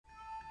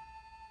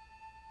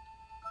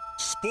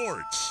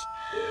sports.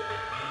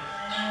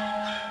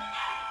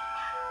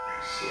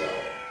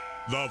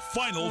 The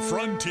final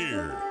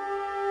frontier.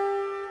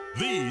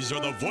 These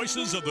are the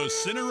voices of the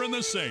sinner and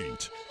the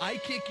saint. I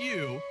kick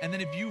you, and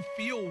then if you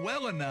feel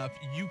well enough,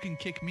 you can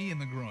kick me in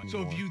the groin.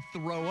 So if you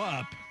throw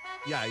up...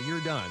 Yeah, you're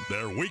done.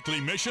 Their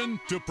weekly mission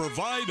to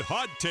provide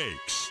hot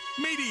takes,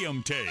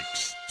 medium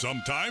takes,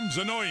 sometimes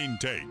annoying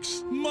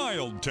takes,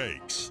 mild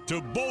takes, to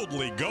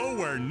boldly go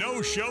where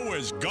no show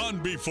has gone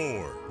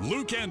before.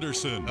 Luke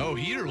Anderson. Oh,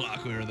 Heather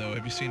Locklear, though.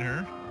 Have you seen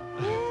her?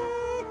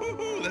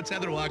 That's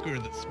Heather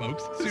Locklear that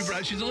smokes.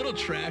 Super. She's a little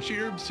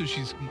trashier, so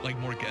she's like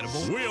more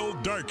gettable. Will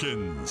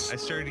Darkins. I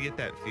started to get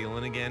that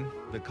feeling again,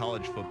 the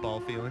college football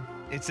feeling.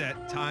 It's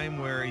that time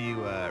where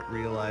you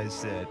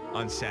realize that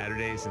on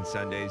Saturdays and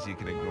Sundays you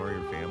can ignore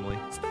your family.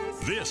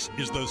 This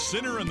is the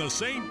Sinner and the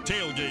Saint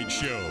Tailgate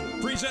Show,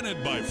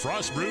 presented by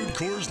Frost Brewed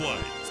Coors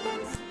Light.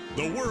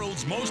 The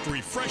world's most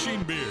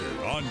refreshing beer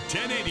on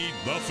 1080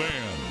 The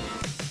Fan.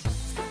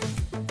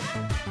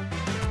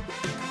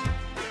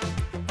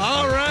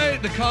 All right,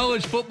 the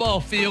college football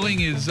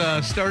feeling is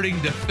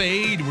starting to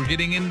fade. We're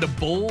getting into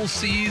bowl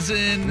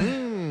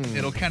season.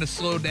 It'll kind of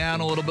slow down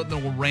a little bit,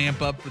 then we'll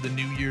ramp up for the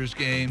New Year's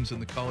games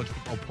and the college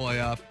football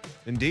playoff.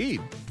 Indeed.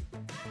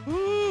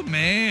 Ooh,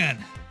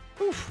 man.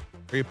 Oof.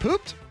 Are you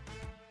pooped?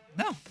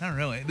 No, not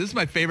really. This is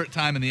my favorite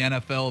time in the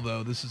NFL,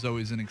 though. This is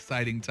always an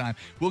exciting time.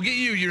 We'll get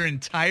you your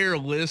entire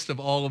list of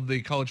all of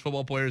the college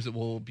football players that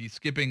will be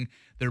skipping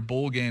their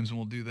bowl games, and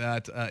we'll do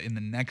that in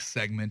the next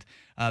segment.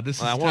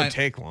 That won't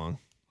take long.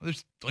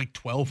 There's like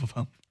 12 of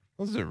them.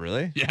 Was it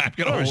really? Yeah, I've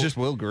got it was just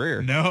Will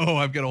Greer. No,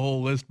 I've got a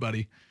whole list,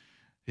 buddy.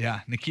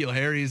 Yeah, N'Keal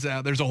Harry's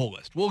out. There's a whole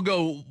list. We'll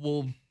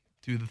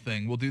do the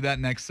thing. We'll do that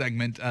next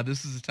segment.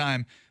 This is the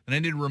time that I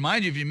need to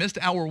remind you, if you missed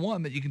hour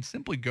one, that you can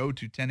simply go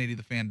to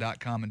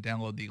 1080thefan.com and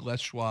download the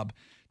Les Schwab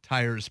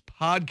Tires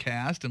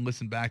podcast and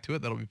listen back to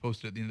it. That'll be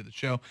posted at the end of the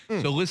show.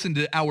 So listen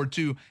to hour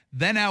two,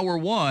 then hour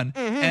one,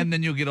 and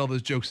then you'll get all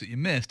those jokes that you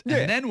missed. Yeah.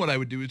 And then what I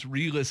would do is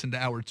re-listen to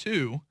hour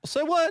two.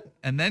 Say what?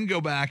 And then go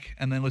back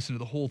and then listen to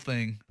the whole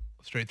thing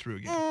straight through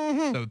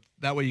again. So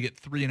that way you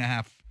get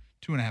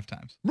 2.5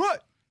 times. Right.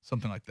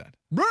 Something like that.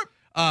 Right.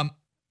 I'm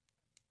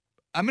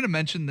going to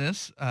mention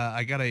this.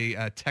 I got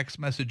a text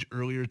message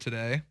earlier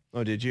today.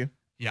 Oh, did you?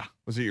 Yeah.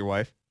 Was it your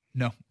wife?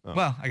 No. Oh.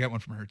 Well, I got one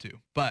from her too.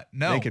 But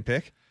no. Naked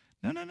pic?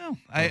 No.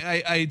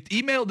 I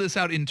emailed this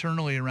out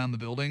internally around the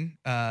building,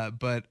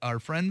 but our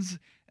friends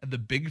at the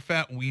Big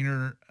Fat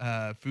Wiener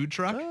food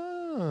truck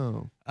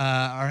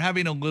are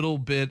having a little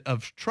bit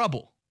of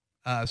trouble.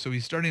 So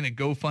he's starting a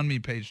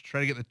GoFundMe page to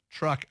try to get the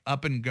truck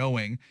up and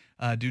going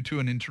due to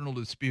an internal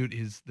dispute.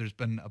 There's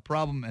been a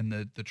problem, and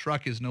the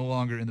truck is no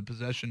longer in the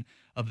possession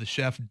of the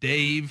chef,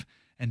 Dave,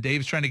 and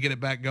Dave's trying to get it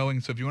back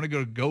going. So if you want to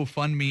go to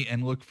GoFundMe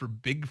and look for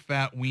Big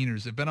Fat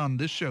Wieners, they've been on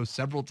this show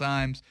several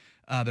times.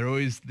 They're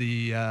always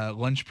the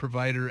lunch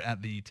provider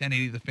at the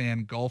 1080 The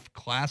Fan Golf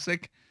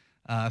Classic.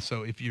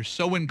 So if you're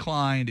so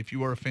inclined, if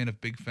you are a fan of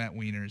Big Fat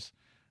Wieners,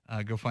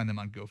 go find them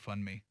on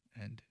GoFundMe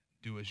and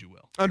do as you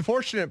will.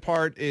 Unfortunate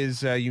part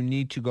is you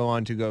need to go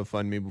on to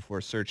GoFundMe before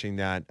searching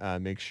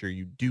that. Make sure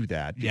you do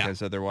that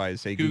because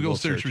otherwise a Google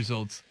search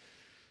results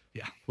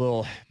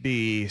will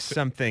be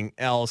something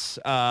else.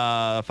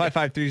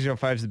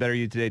 55305 is the Better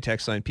You Today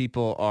text line.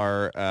 People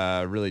are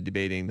really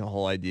debating the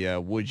whole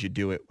idea. Would you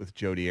do it with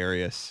Jodi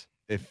Arias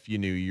if you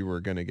knew you were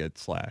going to get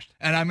slashed?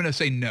 And I'm going to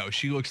say no.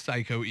 She looks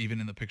psycho even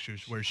in the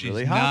pictures where she's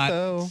really hot, not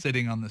though.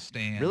 Sitting on the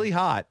stand. Really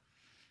hot.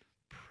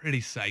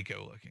 Pretty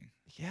psycho looking.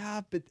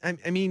 Yeah, but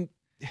I mean...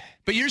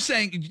 But you're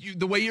saying,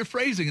 the way you're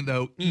phrasing it,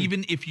 though,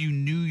 even if you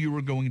knew you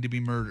were going to be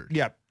murdered.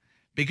 Yep.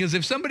 Because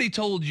if somebody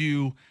told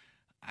you,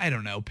 I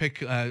don't know,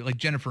 pick like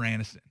Jennifer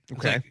Aniston.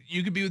 Okay. Like,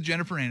 you could be with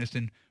Jennifer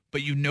Aniston,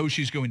 but you know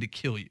she's going to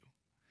kill you.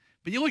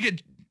 But you look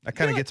at... That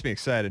kind of gets me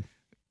excited.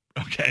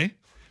 Okay.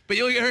 But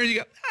you look at her and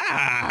you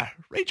go,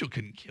 Rachel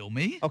couldn't kill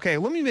me. Okay,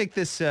 let me make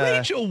this...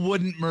 Rachel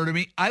wouldn't murder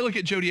me. I look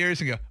at Jodi Arias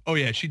and go, oh,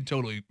 yeah, she'd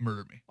totally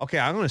murder me. Okay,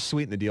 I'm going to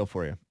sweeten the deal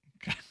for you.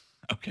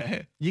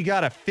 Okay. You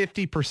got a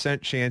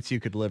 50% chance you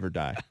could live or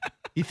die.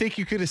 You think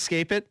you could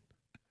escape it?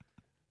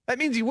 That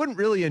means you wouldn't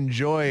really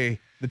enjoy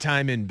the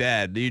time in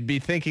bed. You'd be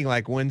thinking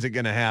like, when's it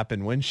going to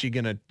happen? When's she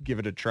going to give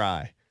it a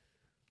try?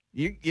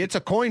 It's a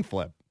coin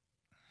flip.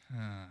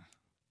 I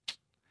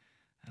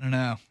don't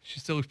know. She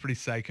still looks pretty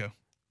psycho.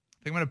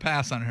 I think I'm going to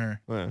pass on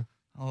her. Yeah.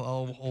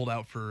 I'll hold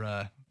out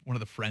for one of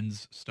the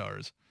Friends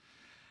stars.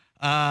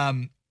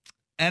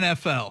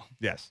 NFL.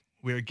 Yes.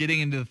 We're getting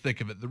into the thick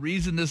of it. The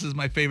reason this is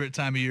my favorite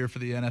time of year for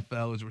the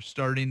NFL is we're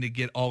starting to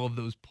get all of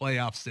those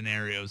playoff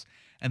scenarios,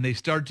 and they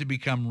start to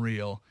become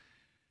real.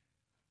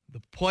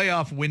 The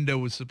playoff window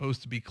was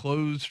supposed to be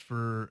closed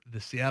for the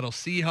Seattle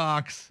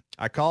Seahawks.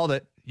 I called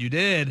it. You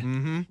did.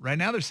 Mm-hmm. Right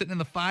now they're sitting in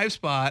the 5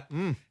 spot,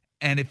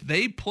 and if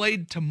they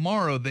played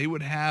tomorrow, they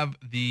would have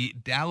the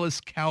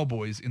Dallas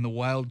Cowboys in the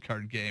wild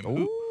card game.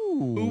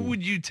 Who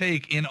would you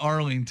take in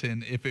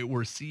Arlington if it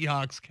were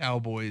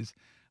Seahawks-Cowboys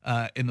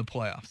in the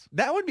playoffs?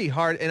 That would be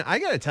hard, and I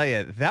got to tell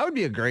you, that would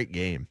be a great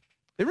game.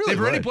 It really They've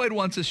would. already played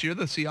once this year.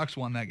 The Seahawks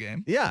won that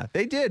game. Yeah,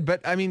 they did, but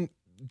I mean,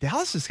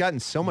 Dallas has gotten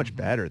so much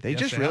better. They Yes,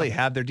 just they really have.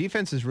 have. Their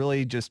defense is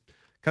really just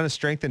kind of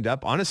strengthened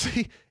up.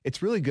 Honestly,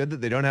 it's really good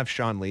that they don't have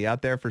Sean Lee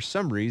out there for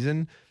some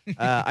reason.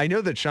 I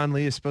know that Sean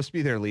Lee is supposed to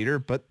be their leader,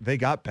 but they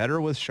got better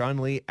with Sean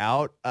Lee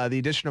out. The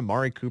addition of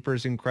Mari Cooper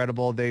is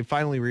incredible. They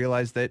finally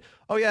realized that,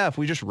 oh yeah, if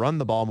we just run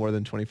the ball more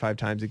than 25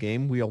 times a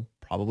game, we'll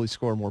probably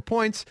score more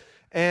points.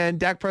 And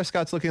Dak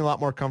Prescott's looking a lot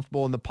more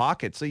comfortable in the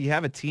pocket. So you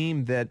have a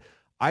team that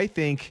I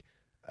think,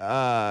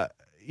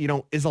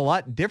 is a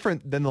lot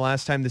different than the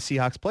last time the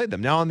Seahawks played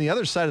them. Now on the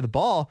other side of the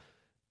ball,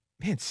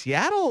 man,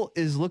 Seattle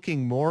is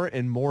looking more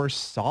and more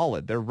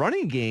solid. Their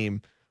running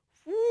game,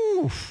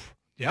 oof.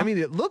 Yeah. I mean,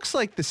 it looks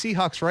like the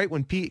Seahawks right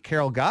when Pete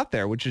Carroll got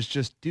there, which is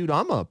just, dude,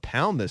 I'm going to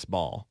pound this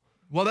ball.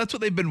 Well, that's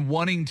what they've been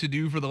wanting to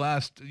do for the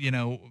last,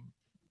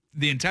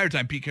 the entire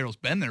time Pete Carroll's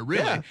been there,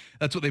 really. Yeah.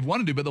 That's what they've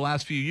wanted to do. But the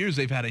last few years,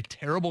 they've had a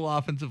terrible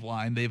offensive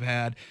line. They've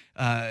had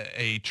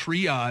a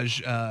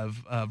triage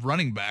of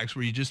running backs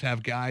where you just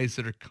have guys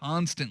that are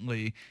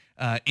constantly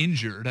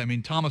injured. I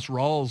mean, Thomas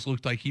Rawls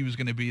looked like he was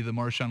going to be the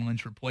Marshawn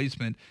Lynch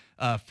replacement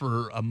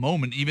for a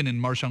moment, even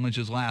in Marshawn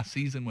Lynch's last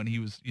season when he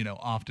was,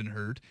 often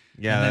hurt.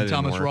 Yeah, and that then didn't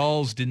Thomas work.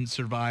 Rawls didn't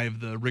survive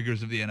the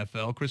rigors of the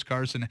NFL. Chris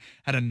Carson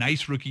had a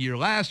nice rookie year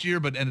last year,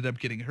 but ended up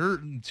getting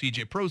hurt. And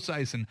CJ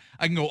Procise, and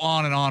I can go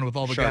on and on with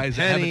all the guys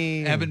that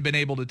Penny haven't been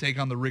able to take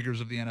on the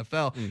rigors of the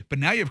NFL. But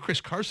now you have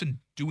Chris Carson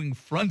doing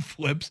front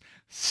flips,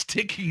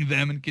 sticking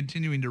them and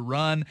continuing to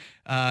run.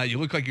 You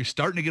look like you're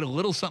starting to get a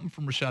little something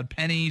from Rashad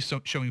Penny,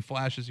 showing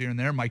flashes here and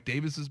there. Mike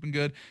Davis has been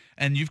good.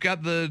 And you've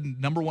got the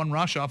number one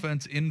rush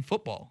offense in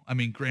football. I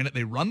mean, granted,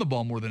 they run the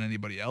ball more than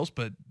anybody else,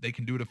 but they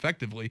can do it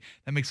effectively.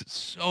 That makes it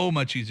so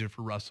much easier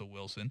for Russell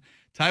Wilson.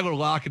 Tyler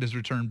Lockett has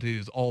returned to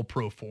his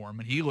all-pro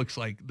form, and he looks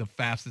like the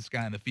fastest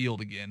guy in the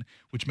field again,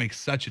 which makes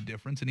such a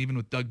difference. And even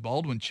with Doug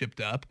Baldwin chipped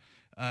up,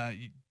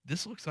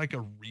 this looks like a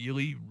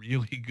really,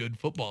 really good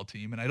football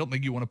team, and I don't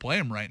think you want to play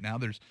them right now.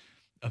 There's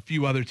a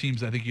few other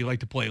teams I think you like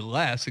to play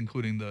less,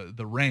 including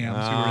the Rams,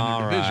 who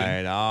are in their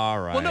division.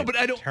 All right. Well, no, but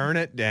I don't. Turn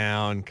it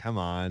down. Come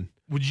on.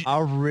 Would you?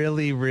 A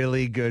really,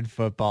 really good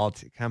football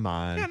team. Come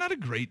on. Yeah, not a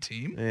great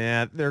team.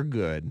 Yeah, they're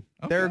good.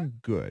 Okay. They're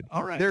good.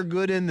 All right. They're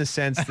good in the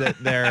sense that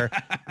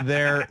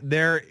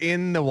they're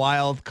in the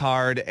wild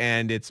card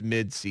and it's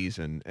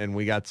mid-season and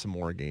we got some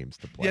more games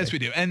to play. Yes, we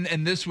do. And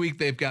this week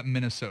they've got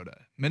Minnesota.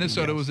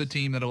 Minnesota Yes. was a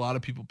team that a lot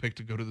of people picked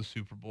to go to the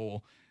Super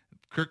Bowl.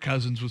 Kirk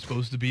Cousins was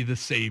supposed to be the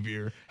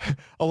savior.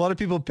 A lot of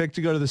people picked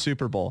to go to the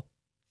Super Bowl.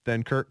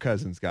 Then Kirk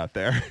Cousins got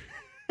there.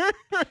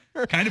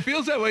 Kind of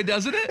feels that way,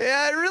 doesn't it?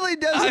 Yeah, it really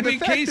does. I And the mean,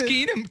 fact Case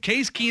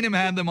that- Keenum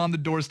had them on the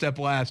doorstep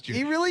last year.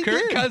 He really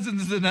Kirk did.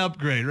 Cousins is an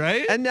upgrade,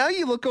 right? And now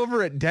you look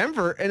over at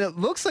Denver, and it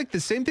looks like the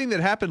same thing that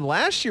happened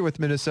last year with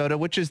Minnesota,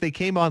 which is they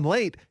came on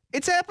late.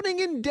 It's happening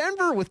in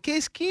Denver with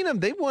Case Keenum.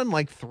 They won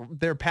like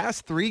their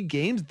past 3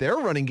 games. Their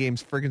running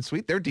game's friggin'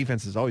 sweet. Their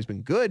defense has always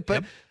been good.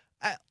 But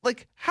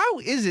how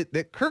is it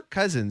that Kirk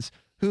Cousins,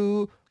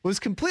 who was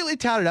completely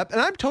touted up,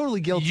 and I'm totally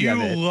guilty of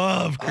it. You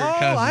love Kirk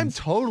Cousins. I'm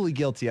totally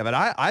guilty of it.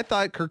 I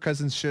thought Kirk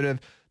Cousins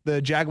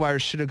the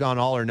Jaguars should have gone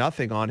all or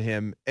nothing on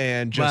him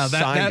and just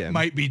signed that him.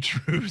 might be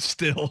true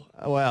still.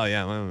 Well,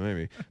 yeah,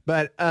 maybe.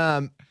 But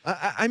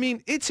I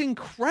mean, it's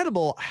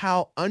incredible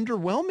how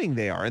underwhelming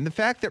they are. And the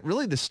fact that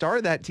really the star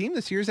of that team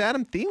this year is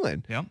Adam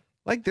Thielen. Yeah.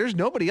 Like there's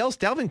nobody else.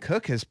 Dalvin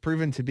Cook has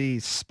proven to be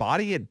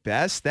spotty at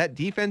best. That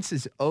defense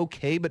is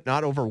okay, but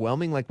not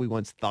overwhelming like we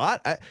once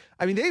thought.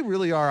 I mean, they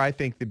really are, I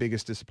think, the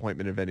biggest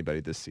disappointment of anybody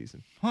this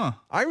season. Huh.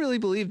 I really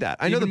believe that.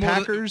 I know the Even more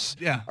than- Packers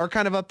yeah. are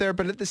kind of up there,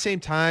 but at the same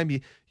time,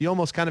 you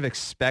almost kind of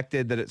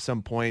expected that at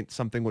some point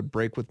something would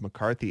break with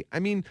McCarthy. I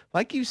mean,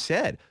 like you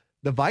said,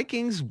 the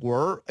Vikings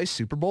were a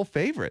Super Bowl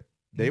favorite.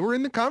 They were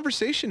in the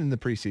conversation in the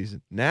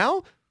preseason.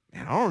 Now,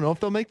 man, I don't know if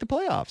they'll make the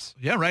playoffs.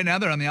 Yeah, right now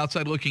they're on the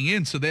outside looking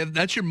in. So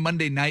that's your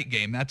Monday night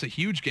game. That's a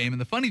huge game.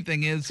 And the funny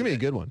thing is, It's going to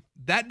be a good one.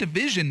 that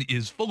division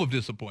is full of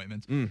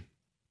disappointments.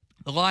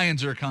 The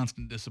Lions are a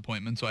constant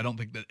disappointment, so I don't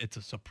think that it's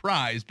a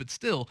surprise. But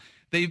still,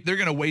 they're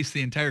going to waste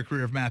the entire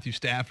career of Matthew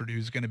Stafford,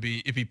 who's going to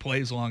be, if he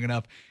plays long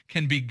enough,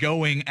 can be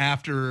going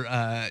after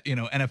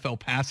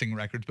NFL passing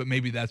records. But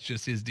maybe that's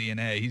just his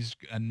DNA. He's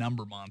a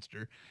number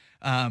monster.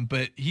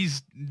 But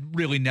he's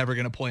really never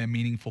going to play a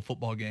meaningful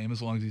football game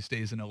as long as he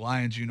stays in a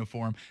Lions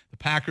uniform. The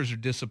Packers are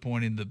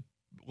disappointing. The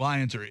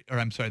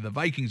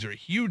Vikings are a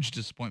huge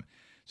disappointment.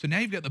 So now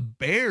you've got the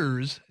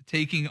Bears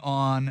taking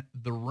on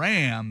the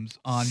Rams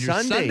on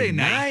your Sunday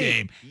night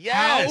game.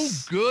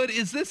 Yes. How good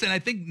is this? And I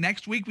think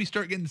next week we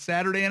start getting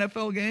Saturday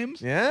NFL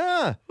games.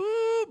 Yeah.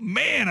 Ooh,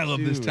 man, I love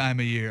this Dude. time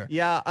of year.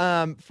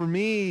 Yeah. For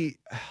me,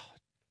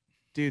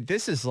 dude,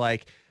 this is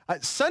like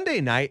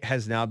Sunday night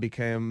has now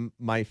become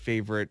my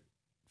favorite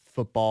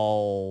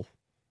football,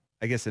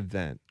 I guess,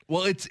 event.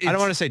 Well, it's I don't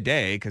want to say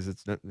day because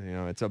it's not,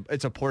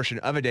 it's a portion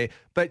of a day,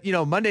 but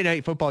Monday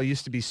Night Football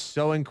used to be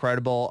so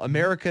incredible.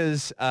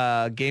 America's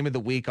game of the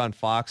week on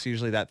Fox,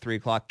 usually that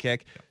 3:00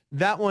 kick.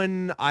 That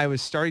one I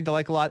was starting to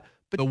like a lot.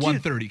 But the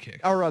 1:30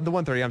 kick. Or the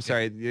 1:30. I'm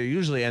sorry. It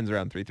usually ends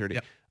around 3:30.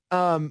 Yep.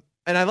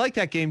 And I like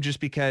that game just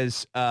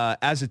because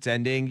as it's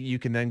ending, you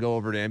can then go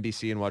over to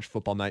NBC and watch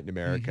Football Night in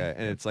America,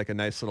 and it's like a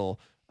nice little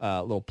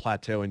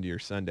plateau into your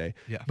Sunday.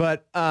 Yeah.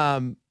 But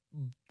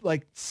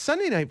like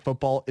Sunday Night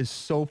Football is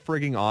so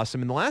frigging awesome.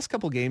 And the last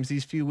couple games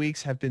these few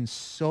weeks have been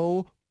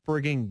so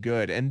frigging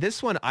good. And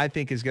this one I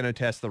think is going to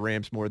test the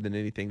Rams more than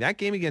anything. That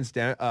game against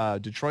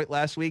Detroit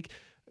last week,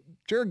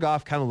 Jared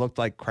Goff kind of looked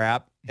like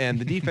crap, and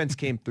the defense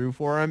came through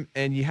for him.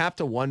 And you have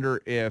to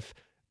wonder if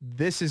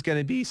this is going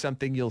to be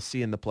something you'll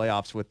see in the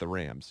playoffs with the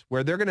Rams,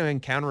 where they're going to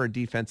encounter a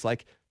defense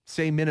like,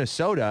 say,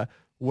 Minnesota,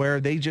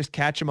 where they just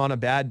catch them on a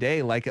bad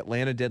day like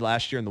Atlanta did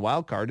last year in the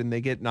wild card, and they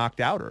get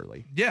knocked out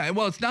early. Yeah,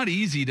 well, it's not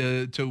easy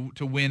to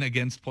win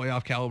against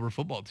playoff caliber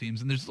football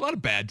teams, and there's a lot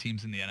of bad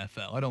teams in the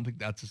NFL. I don't think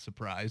that's a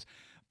surprise,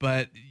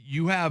 but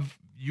you have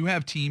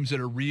teams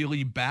that are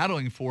really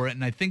battling for it,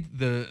 and I think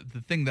the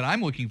thing that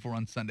I'm looking for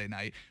on Sunday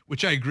night,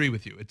 which I agree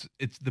with you,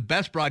 it's the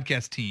best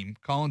broadcast team,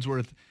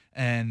 Collinsworth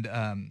and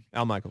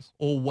Al Michaels.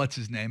 What's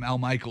his name? Al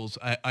Michaels,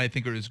 I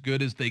think are as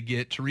good as they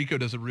get. Tirico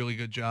does a really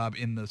good job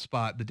in the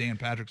spot, the Dan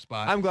Patrick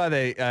spot. I'm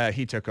glad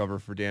he took over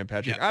for Dan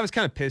Patrick. Yeah. I was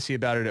kind of pissy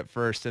about it at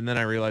first, and then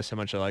I realized how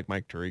much I like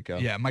Mike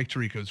Tirico. Yeah, Mike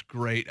Tirico's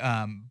great.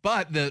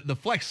 But the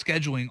flex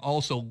scheduling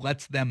also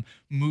lets them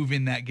move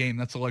in that game.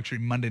 That's a luxury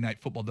Monday Night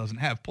Football doesn't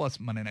have. Plus,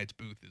 Monday night's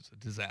booth is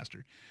a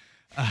disaster.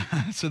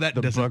 So that the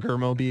Booger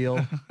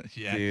Mobile.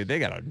 Yeah, dude, they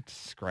gotta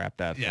scrap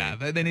that. Yeah,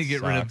 thing. they need to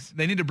get rid of.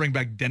 They need to bring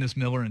back Dennis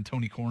Miller and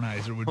Tony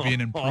Kornheiser. Would be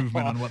an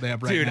improvement on what they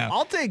have right dude, now.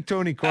 I'll take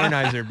Tony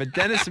Kornheiser, but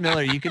Dennis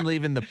Miller, you can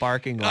leave in the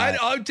parking lot.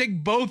 I'd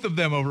take both of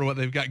them over what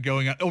they've got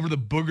going on, over the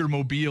Booger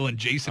Mobile and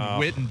Jason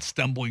Witten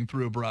stumbling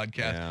through a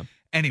broadcast. Yeah.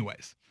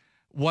 Anyways,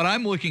 what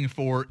I'm looking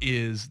for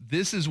is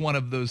this is one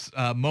of those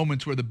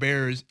moments where the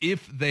Bears,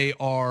 if they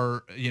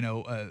are,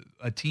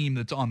 a team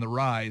that's on the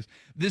rise,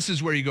 this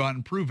is where you go out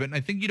and prove it. And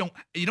I think you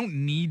don't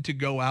need to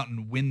go out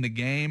and win the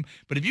game,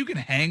 but if you can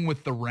hang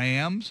with the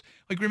Rams,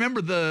 like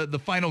remember the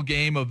final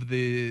game of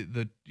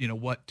the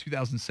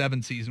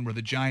 2007 season where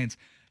the Giants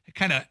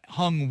kind of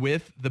hung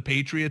with the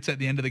Patriots at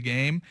the end of the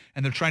game,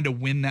 and they're trying to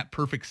win that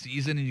perfect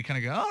season, and you kind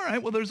of go, all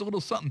right, well, there's a little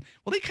something.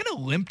 Well, they kind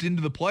of limped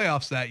into the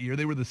playoffs that year.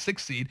 They were the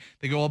 6th seed.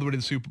 They go all the way to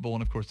the Super Bowl,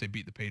 and of course they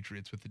beat the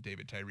Patriots with the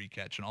David Tyree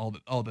catch and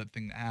all that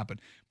thing that happened.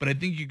 But I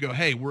think you go,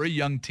 hey, we're a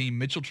young team.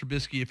 Mitchell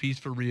Trubisky, if he's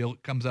for real,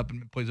 comes up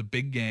and plays a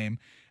big game,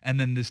 and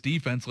then this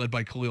defense led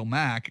by Khalil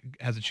Mack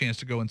has a chance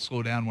to go and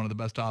slow down one of the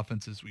best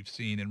offenses we've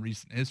seen in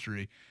recent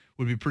history.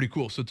 Would be pretty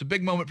cool. So it's a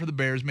big moment for the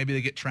Bears. Maybe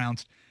they get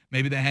trounced.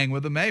 Maybe they hang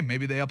with them.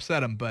 Maybe they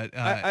upset them. But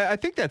I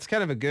think that's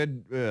kind of a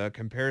good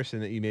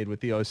comparison that you made with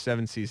the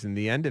 2007 season,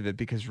 the end of it,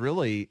 because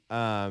really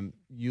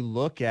you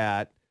look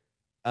at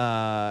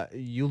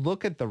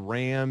the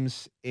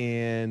Rams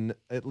in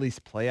at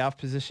least playoff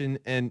position,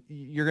 and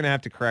you're going to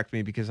have to correct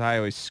me because I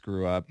always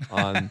screw up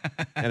on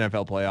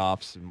NFL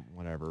playoffs and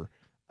whatever.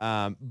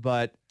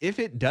 But if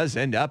it does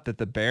end up that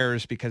the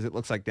Bears, because it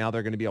looks like now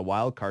they're going to be a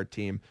wild card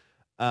team,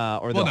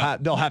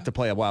 they'll have to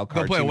play a wild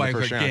card. They'll play team a wild in the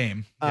first card round.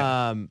 game.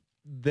 Yeah.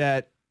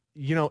 That,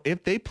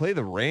 if they play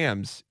the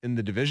Rams in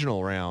the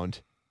divisional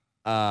round,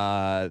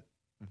 that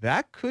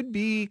could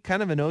be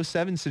kind of an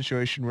 2007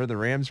 situation where the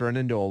Rams run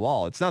into a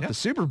wall. It's not the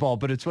Super Bowl,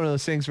 but it's one of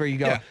those things where you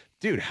go,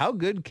 dude, how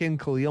good can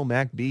Khalil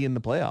Mack be in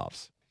the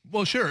playoffs?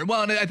 Well, sure.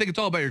 Well, and I think it's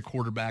all about your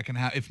quarterback and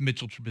how if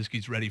Mitchell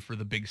Trubisky's ready for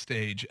the big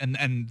stage,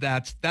 and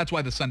that's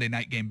why the Sunday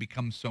night game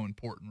becomes so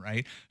important,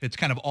 right? It's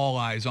kind of all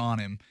eyes on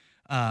him.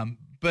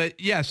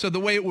 But yeah, so the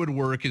way it would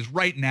work is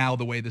right now,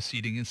 the way the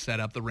seeding is set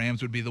up, the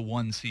Rams would be the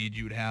 1 seed.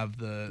 You would have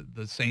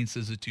the Saints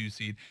as a 2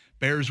 seed.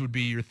 Bears would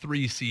be your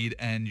 3 seed,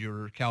 and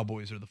your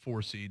Cowboys are the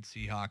 4 seed.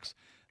 Seahawks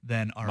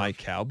then are my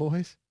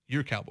Cowboys.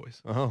 Your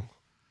Cowboys. Oh,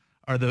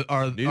 are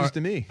news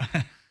to me.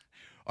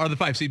 Are the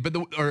 5 seed, but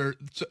the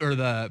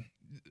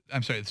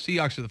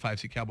Seahawks are the 5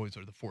 seed, Cowboys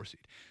are the 4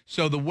 seed.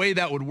 So the way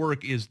that would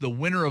work is the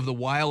winner of the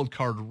wild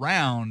card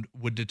round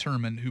would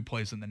determine who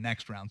plays in the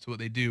next round. So what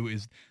they do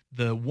is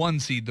the 1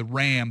 seed, the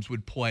Rams,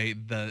 would play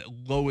the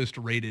lowest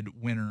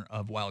rated winner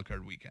of wild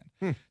card weekend.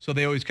 So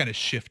they always kind of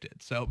shift it.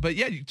 So, but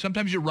yeah,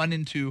 sometimes you run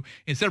into,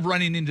 instead of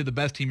running into the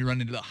best team, you run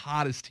into the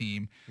hottest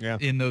team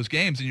in those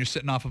games, and you're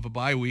sitting off of a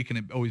bye week, and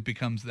it always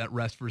becomes that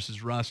rest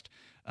versus rust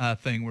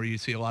thing where you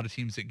see a lot of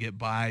teams that get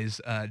buys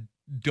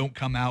don't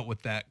come out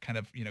with that kind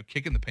of,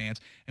 kick in the pants.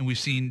 And we've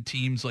seen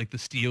teams like the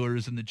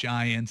Steelers and the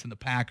Giants and the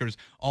Packers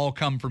all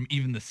come from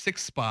even the 6th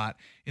spot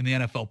in the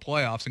NFL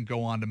playoffs and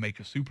go on to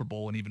make a Super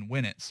Bowl and even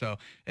win it. So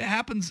it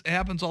happens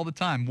all the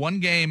time. One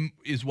game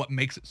is what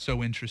makes it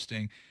so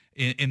interesting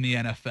in the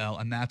NFL.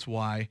 And that's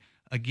why,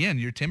 again,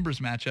 your Timbers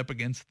matchup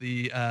against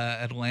the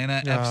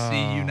Atlanta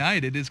FC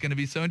United is going to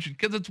be so interesting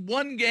because it's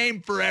one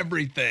game for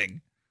everything.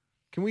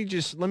 Let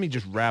me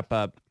just wrap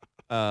up,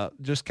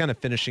 just kind of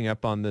finishing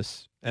up on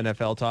this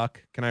NFL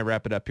talk. Can I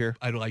wrap it up here?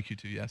 I'd like you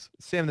to, yes.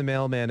 Sam the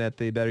mailman at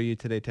the Better You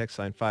Today text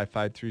line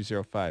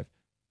 55305.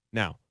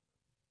 Now,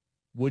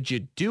 would you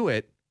do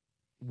it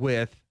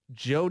with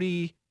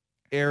Jody,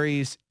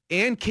 Aries,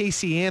 and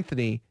Casey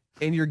Anthony,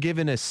 and you're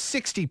given a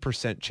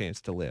 60%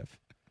 chance to live?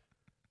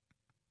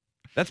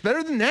 That's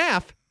better than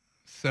half.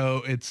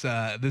 So it's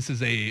this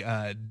is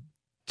a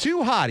Two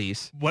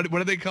hotties. what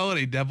do they call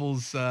it? A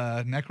devil's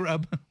neck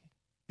rub?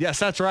 Yes,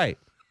 that's right.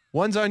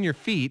 One's on your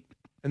feet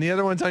and the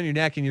other one's on your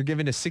neck, and you're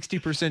given a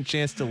 60%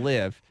 chance to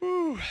live.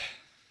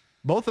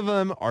 Both of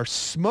them are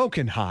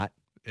smoking hot.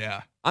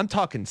 Yeah. I'm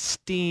talking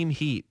steam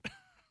heat.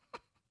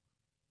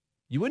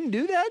 You wouldn't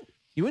do that?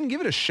 You wouldn't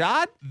give it a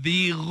shot?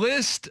 The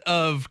list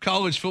of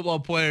college football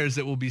players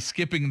that will be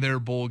skipping their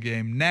bowl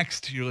game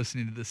next. You're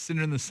listening to The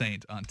Sinner and the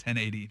Saint on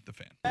 1080 The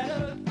Fan.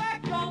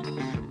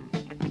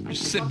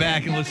 Just sit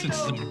back and listen to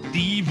some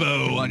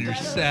Devo on your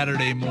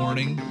Saturday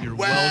morning. You're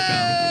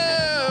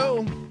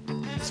welcome.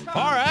 It's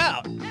far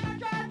out.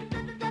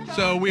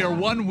 So we are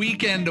 1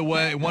 week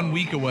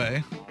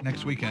away.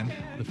 Next weekend,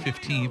 the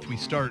 15th, we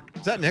start.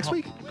 Is that next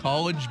week?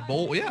 College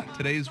Bowl. Yeah,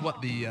 today's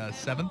what, the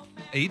 7th,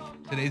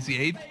 8th? Today's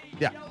the 8th.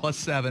 Yeah. Plus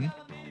 7,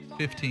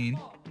 15.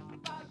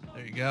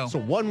 There you go. So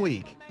 1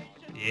 week.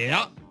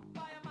 Yeah.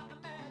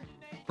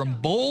 From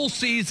bowl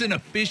season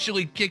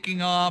officially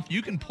kicking off,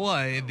 you can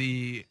play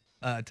the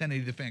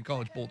 1080 The Fan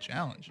College Bowl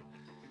Challenge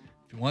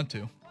if you want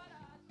to.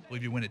 I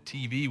believe you win a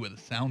TV with a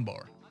sound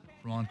bar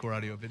from Encore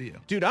Audio Video.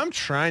 Dude, I'm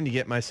trying to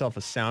get myself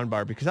a sound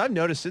bar because I've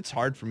noticed it's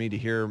hard for me to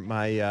hear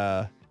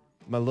my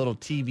my little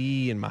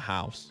TV in my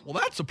house. Well,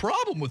 that's a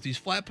problem with these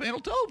flat panel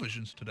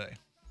televisions today.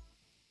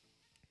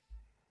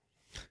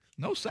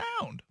 No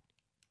sound.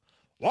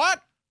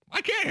 What?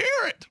 I can't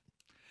hear it.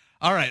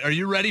 All right, are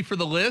you ready for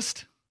the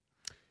list?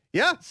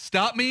 Yeah.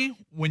 Stop me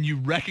when you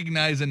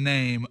recognize a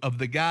name of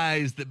the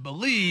guys that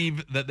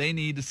believe that they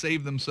need to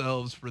save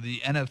themselves for the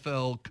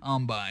NFL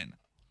Combine.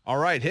 All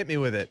right, hit me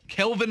with it.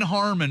 Kelvin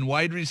Harmon,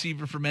 wide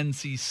receiver from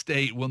NC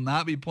State, will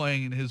not be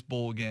playing in his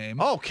bowl game.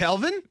 Oh,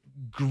 Kelvin?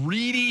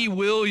 Greedy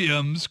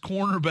Williams,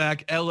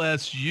 cornerback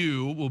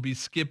LSU, will be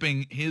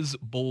skipping his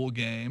bowl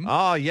game.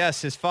 Oh,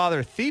 yes, his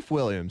father, Thief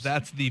Williams.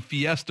 That's the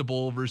Fiesta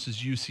Bowl versus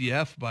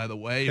UCF, by the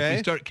way. Okay. If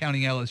we start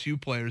counting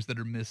LSU players that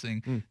are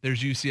missing,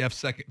 there's UCF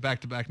second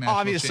back-to-back national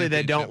Obviously,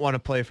 they don't championship. want to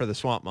play for the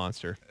Swamp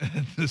Monster.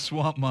 The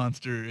Swamp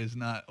Monster is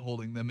not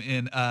holding them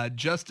in.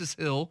 Justice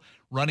Hill,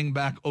 running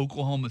back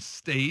Oklahoma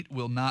State,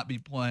 will not be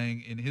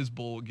playing in his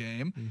bowl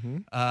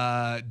game.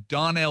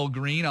 Donnell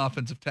Green,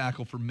 offensive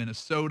tackle for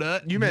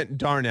Minnesota. You meant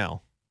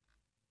Darnell.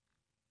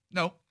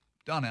 No,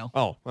 Donnell.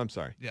 Oh, I'm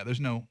sorry. Yeah, there's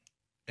no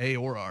A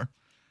or R.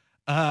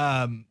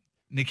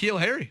 N'Keal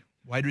Harry,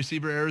 wide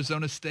receiver,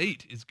 Arizona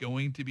State, is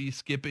going to be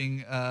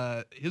skipping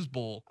his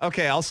bowl.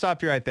 Okay, I'll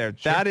stop you right there.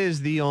 Sure. That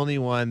is the only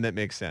one that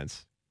makes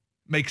sense.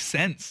 Makes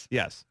sense.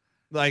 Yes.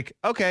 Like,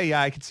 okay,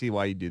 yeah, I can see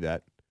why you do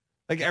that.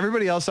 Like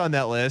everybody else on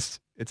that list,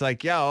 it's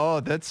like, yeah, oh,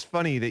 that's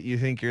funny that you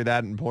think you're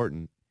that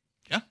important.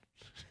 Yeah.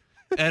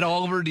 Ed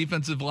Oliver,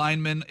 defensive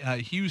lineman,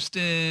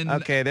 Houston.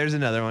 Okay, there's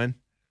another one.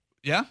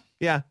 Yeah.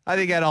 Yeah, I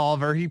think Ed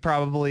Oliver, he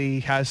probably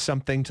has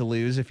something to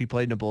lose if he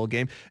played in a bowl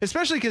game,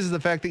 especially because of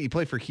the fact that he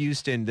played for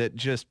Houston that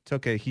just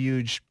took a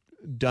huge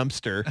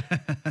dumpster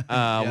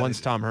once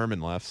Tom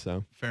Herman left.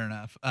 So fair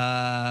enough.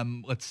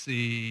 Let's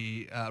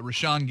see.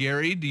 Rashawn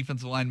Gary,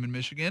 defensive lineman,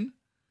 Michigan.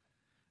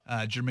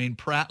 Jermaine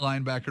Pratt,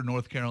 linebacker,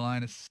 North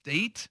Carolina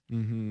State.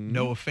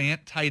 Noah Fant,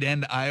 tight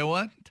end,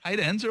 Iowa. Tight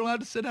ends are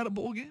allowed to sit out of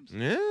bowl games?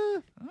 yeah,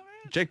 All right.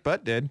 Jake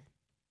Butt did.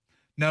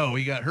 No,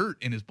 he got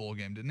hurt in his bowl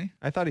game, didn't he?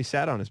 I thought he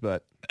sat on his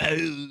butt.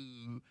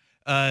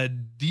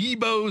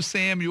 Debo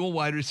Samuel,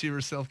 wide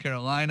receiver, South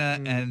Carolina.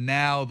 And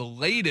now the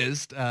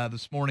latest,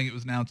 this morning it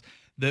was announced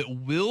that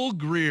Will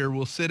Grier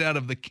will sit out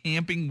of the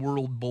Camping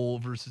World Bowl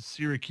versus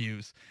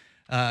Syracuse.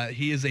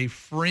 He is a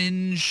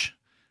fringe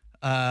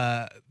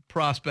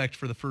prospect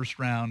for the first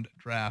round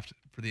draft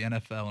for the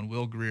NFL, and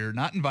Will Grier,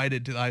 not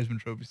invited to the Heisman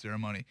Trophy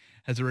ceremony,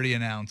 has already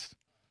announced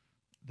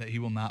that he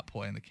will not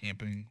play in the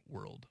Camping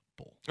World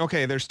Bowl.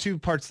 Okay, there's two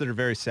parts that are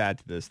very sad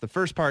to this. The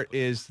first part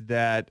is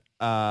that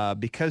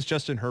because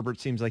Justin Herbert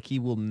seems like he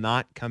will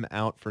not come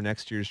out for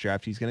next year's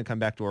draft, he's going to come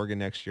back to Oregon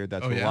next year.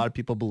 That's what a lot of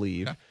people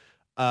believe.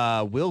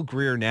 Okay. Will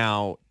Grier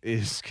now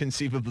is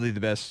conceivably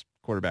the best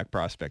quarterback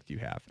prospect you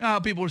have.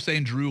 People are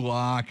saying Drew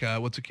Lock.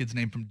 What's a kid's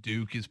name from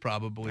Duke is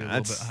probably a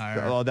little bit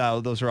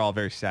higher. Those are all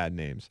very sad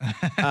names.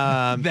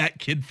 That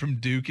kid from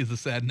Duke is a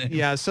sad name.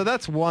 Yeah, so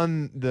that's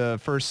the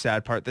first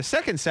sad part. The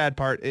second sad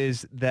part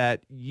is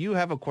that you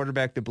have a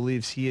quarterback that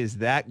believes he is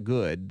that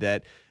good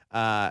that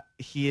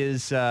he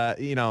is,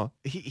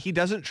 he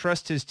doesn't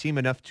trust his team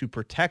enough to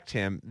protect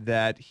him,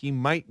 that he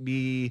might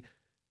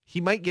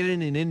get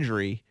in an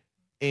injury,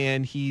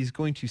 and he's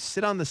going to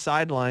sit on the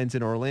sidelines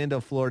in Orlando,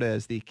 Florida,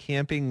 as the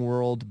Camping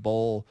World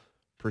Bowl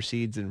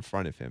proceeds in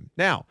front of him.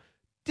 Now,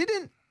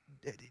 didn't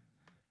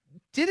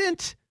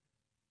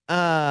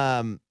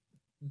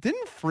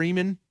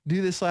Freeman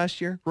do this last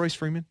year? Royce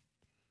Freeman?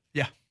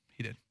 Yeah,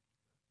 he did.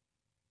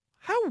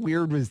 How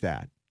weird was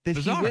that?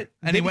 Bizarre.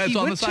 And he went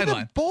on the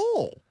sideline.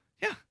 Bowl.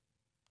 Yeah.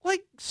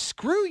 Like,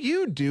 screw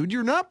you, dude.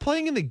 You're not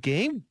playing in the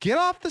game. Get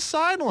off the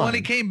sideline. Well, and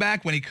he came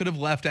back when he could have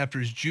left after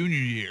his junior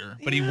year,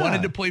 but he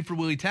wanted to play for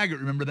Willie Taggart.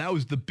 Remember, that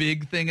was the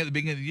big thing at the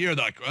beginning of the year.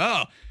 They're like,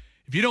 oh,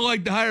 if you don't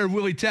like the hire of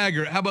Willie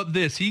Taggart, how about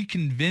this? He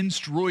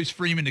convinced Royce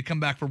Freeman to come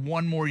back for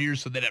one more year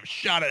so they'd have a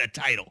shot at a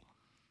title.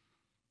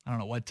 I don't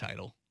know what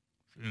title.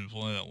 He didn't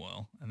play that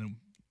well. And then,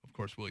 of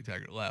course, Willie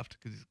Taggart left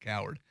because he's a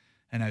coward.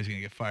 And now he's going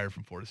to get fired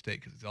from Florida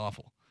State because he's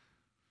awful.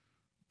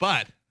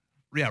 But,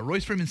 yeah,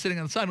 Royce Freeman sitting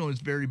on the sideline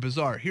is very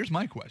bizarre. Here's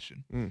my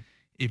question.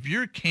 If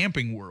you're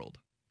Camping World,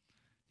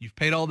 you've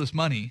paid all this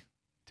money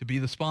to be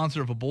the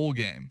sponsor of a bowl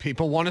game.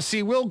 People want to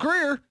see Will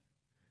Grier.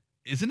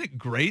 Isn't it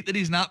great that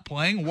he's not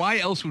playing? Why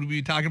else would we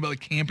be talking about the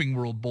Camping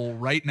World Bowl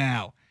right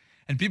now?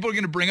 And people are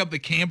going to bring up the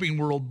Camping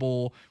World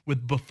Bowl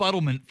with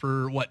befuddlement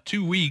for,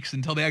 2 weeks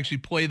until they actually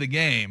play the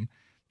game.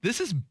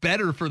 This is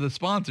better for the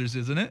sponsors,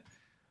 isn't it?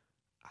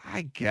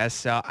 I guess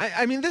so.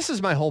 I mean, this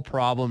is my whole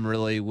problem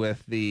really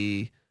with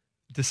the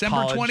December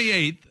college.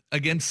 28th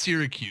against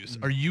Syracuse.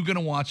 Are you going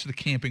to watch the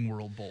Camping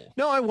World Bowl?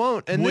 No, I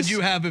won't. And would you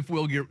have if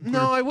Will Grier?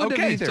 No, I wouldn't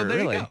okay, either, so there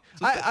really. You go.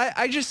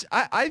 So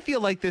I feel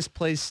like this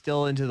plays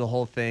still into the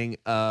whole thing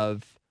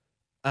of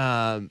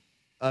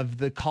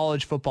the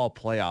college football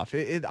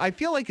playoff. I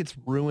feel like it's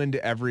ruined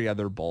every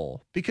other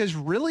bowl because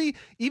really,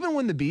 even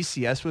when the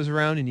BCS was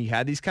around and you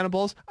had these kind of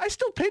bowls, I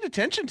still paid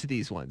attention to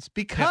these ones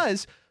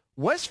because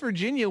West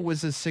Virginia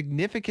was a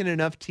significant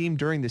enough team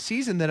during the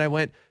season that I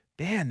went,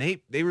 man,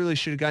 they really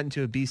should have gotten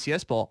to a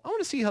BCS bowl. I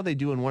want to see how they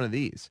do in one of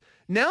these.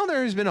 Now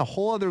there has been a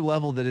whole other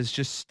level that has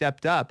just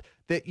stepped up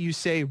that you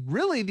say,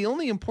 really, the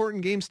only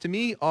important games to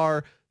me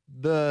are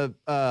the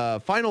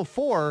Final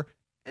Four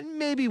and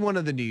maybe one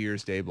of the New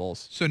Year's Day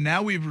bowls. So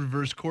now we've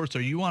reversed course.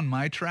 Are you on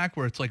my track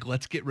where it's like,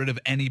 let's get rid of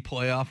any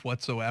playoff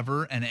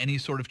whatsoever and any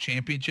sort of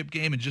championship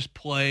game and just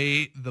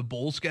play the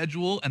bowl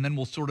schedule and then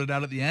we'll sort it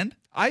out at the end?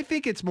 I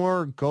think it's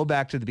more go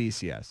back to the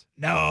BCS.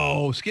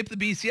 No, skip the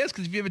BCS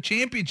because if you have a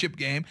championship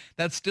game,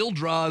 that still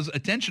draws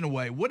attention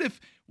away. What if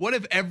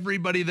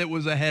everybody that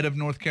was ahead of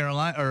North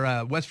Carolina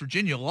or West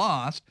Virginia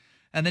lost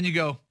and then you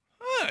go,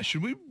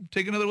 should we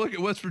take another look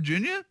at West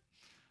Virginia?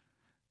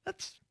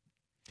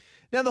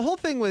 Now, the whole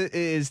thing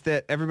is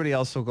that everybody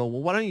else will go,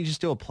 well, why don't you just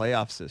do a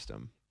playoff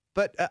system?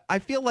 But I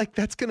feel like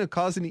that's going to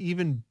cause an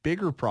even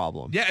bigger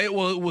problem. Yeah, it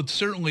would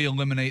certainly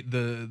eliminate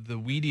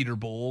the Weed Eater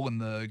Bowl and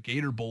the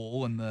Gator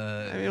Bowl and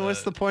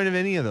what's the point of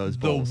any of those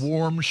bowls? The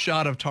warm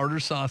shot of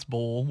tartar sauce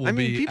bowl will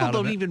be people out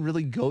don't of it. even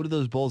really go to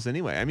those bowls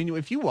anyway. I mean,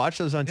 if you watch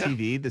those on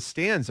TV, the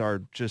stands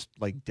are just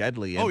like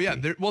deadly empty. Oh,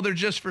 yeah. They're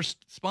just for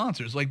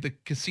sponsors, like the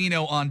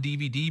Casino on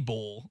DVD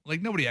Bowl.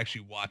 Like, nobody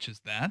actually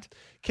watches that.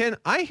 Ken,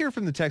 I hear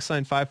from the text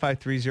line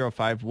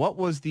 55305, what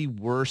was the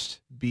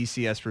worst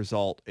BCS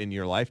result in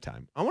your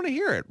lifetime? I want to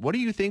hear it. What do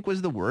you think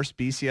was the worst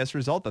BCS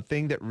result? The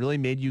thing that really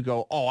made you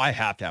go, oh, I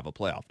have to have a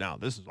playoff now.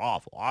 This is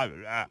awful.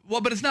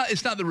 Well, but it's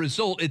not the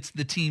result. It's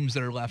the teams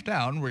that are left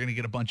out, and we're going to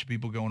get a bunch of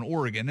people going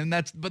Oregon. And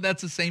that's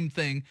the same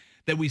thing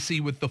that we see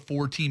with the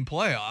 4-team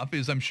playoff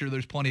is I'm sure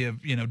there's plenty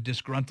of,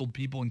 disgruntled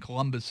people in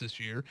Columbus this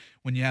year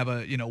when you have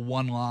a,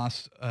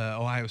 one-loss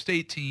Ohio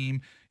State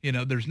team.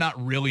 There's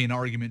not really an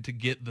argument to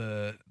get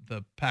the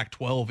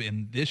Pac-12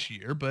 in this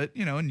year, but,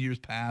 in years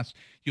past,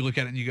 you look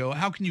at it and you go,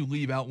 how can you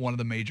leave out one of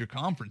the major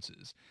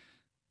conferences?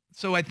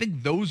 So I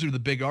think those are the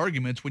big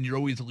arguments when you're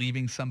always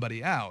leaving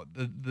somebody out.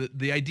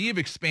 The idea of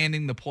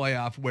expanding the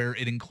playoff where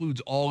it includes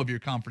all of your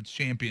conference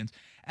champions,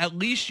 at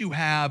least you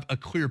have a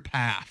clear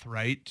path,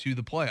 right, to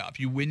the playoff.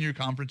 You win your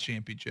conference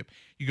championship,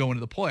 you go into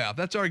the playoff.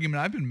 That's the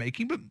argument I've been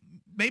making, but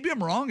maybe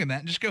I'm wrong in that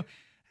and just go,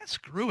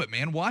 screw it,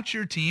 man. Watch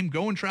your team.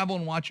 Go and travel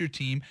and watch your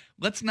team.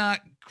 Let's not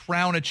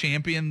crown a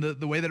champion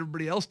the way that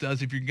everybody else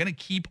does. If you're going to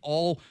keep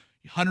all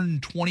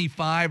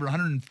 125 or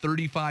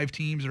 135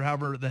 teams or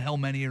however the hell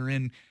many are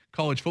in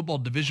college football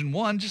Division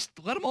I, just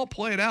let them all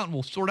play it out and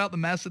we'll sort out the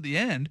mess at the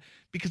end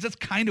because that's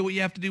kind of what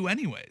you have to do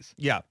anyways.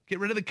 Yeah. Get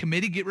rid of the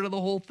committee. Get rid of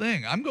the whole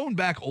thing. I'm going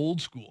back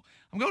old school.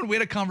 We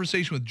had a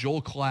conversation with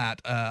Joel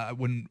Klatt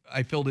when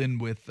I filled in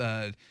with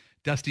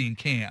Dusty and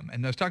Cam,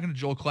 and I was talking to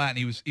Joel Klatt, and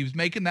he was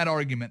making that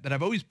argument that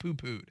I've always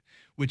poo-pooed,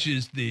 which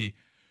is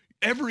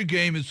every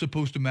game is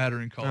supposed to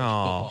matter in college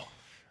football.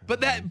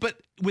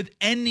 But with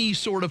any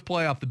sort of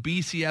playoff, the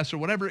BCS or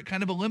whatever, it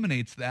kind of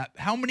eliminates that.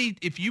 How many,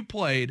 if you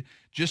played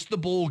just the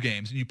bowl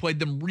games and you played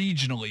them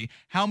regionally,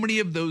 how many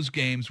of those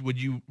games would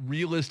you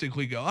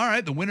realistically go, all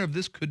right, the winner of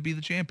this could be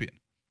the champion?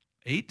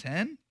 8,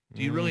 10?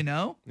 Do you really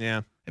know?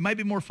 Yeah. It might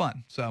be more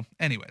fun. So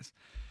anyways.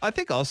 I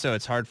think also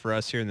it's hard for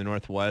us here in the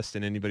Northwest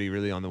and anybody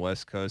really on the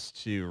West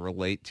Coast to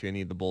relate to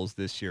any of the bowls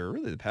this year, or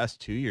really the past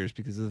 2 years,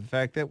 because of the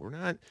fact that we're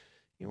not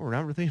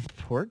really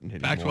important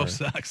anymore. Pac-12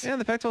 sucks. Yeah,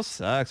 the Pac-12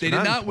 sucks. They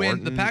did not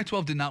win. The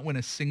Pac-12 did not win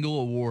a single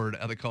award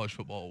at the College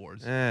Football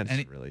Awards. That's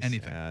really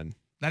anything. sad.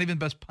 Not even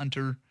best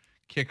punter,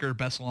 kicker,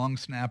 best long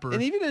snapper.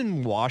 And even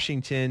in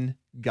Washington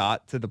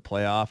got to the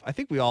playoff, I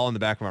think we all in the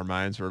back of our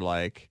minds were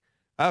like,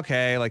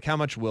 okay, like how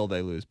much will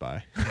they lose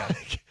by? Yeah.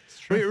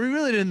 We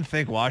really didn't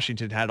think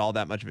Washington had all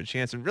that much of a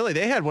chance. And really,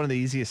 they had one of the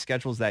easiest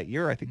schedules that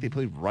year. I think they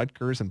played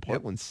Rutgers and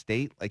Portland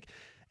State. Like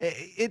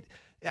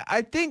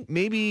I think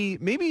maybe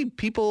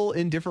people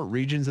in different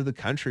regions of the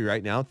country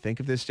right now think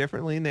of this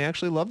differently, and they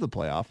actually love the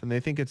playoff and they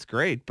think it's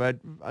great. But,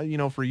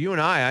 for you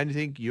and I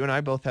think you and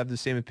I both have the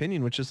same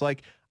opinion, which is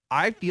like,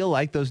 I feel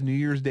like those New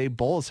Year's Day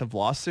bowls have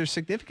lost their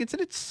significance,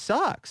 and it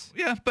sucks.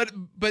 Yeah, but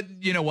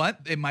you know what?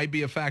 It might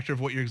be a factor of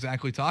what you're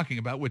exactly talking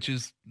about, which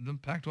is the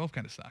Pac-12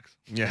 kind of sucks.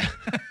 Yeah.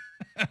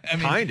 I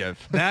mean, kind of.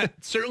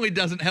 That certainly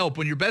doesn't help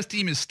when your best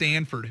team is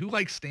Stanford. Who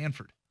likes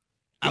Stanford?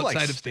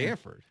 Outside of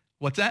Stanford.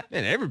 What's that?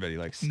 Man, everybody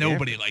likes Stanford.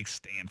 Nobody likes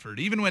Stanford.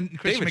 Even when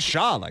David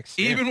Shaw likes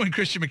Stanford. Even when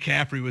Christian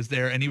McCaffrey was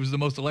there and he was the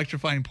most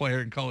electrifying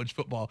player in college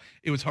football,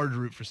 it was hard to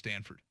root for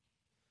Stanford.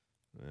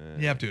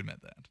 You have to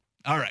admit that.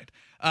 All right.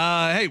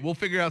 Hey, we'll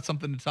figure out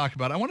something to talk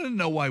about. I wanted to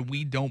know why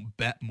we don't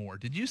bet more.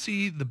 Did you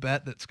see the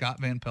bet that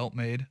Scott Van Pelt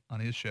made on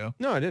his show?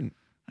 No, I didn't.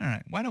 All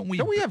right. Why don't we?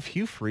 Don't we have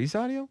Hugh Freeze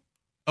audio?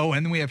 Oh,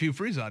 and then we have Hugh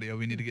Freeze audio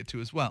we need to get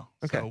to as well.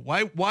 Okay. So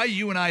why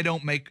you and I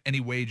don't make any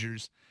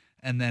wagers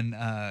and then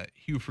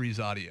Hugh Freeze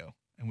audio.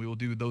 And we will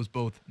do those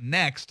both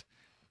next.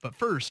 But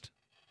first,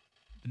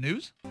 the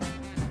news.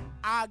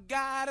 I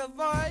got a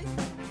voice.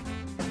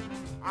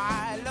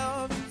 I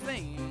love to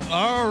sing.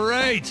 All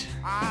right.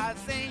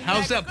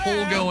 How's that like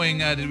poll going?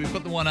 Did we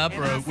put the one up,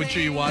 or which are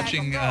you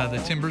watching,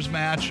 the Timbers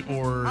match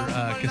or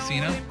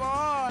Casino?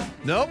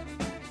 Nope.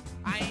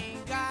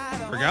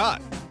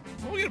 Forgot.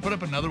 Well, we're going to put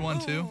up another one,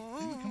 too.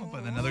 Maybe come up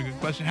with another good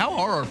question. How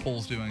are our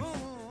polls doing?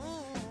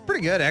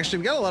 Pretty good, actually.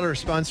 We got a lot of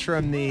response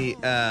from the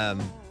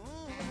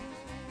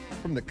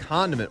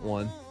condiment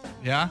one.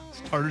 Yeah?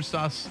 It's tartar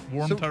sauce,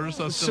 warm tartar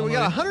sauce. So we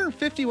got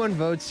 151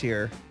 votes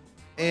here.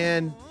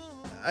 And,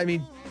 I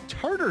mean,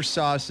 tartar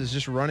sauce is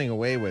just running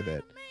away with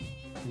it.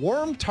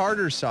 Warm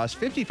tartar sauce,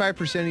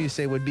 55% of you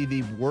say would be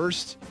the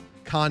worst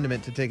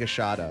condiment to take a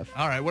shot of.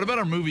 All right. What about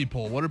our movie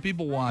poll? What are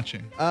people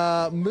watching?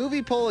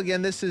 Movie poll,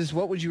 again, this is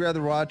what would you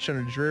rather watch on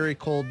a dreary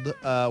cold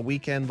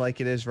weekend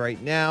like it is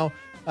right now.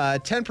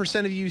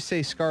 10% of you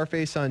say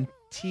Scarface on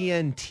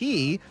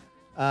TNT.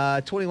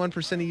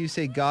 21% of you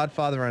say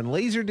Godfather on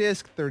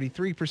Laserdisc.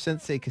 33%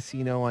 say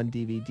Casino on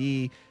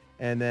DVD.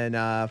 And then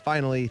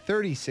finally,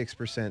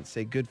 36%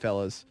 say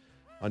Goodfellas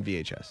on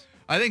VHS.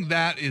 I think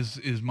that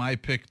is my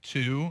pick,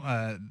 too.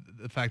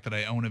 The fact that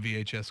I own a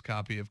VHS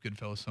copy of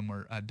Goodfellas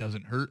somewhere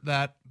doesn't hurt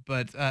that.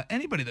 But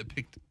anybody that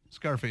picked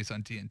Scarface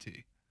on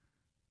TNT,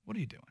 what are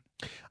you doing?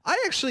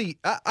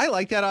 I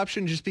like that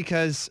option just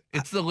because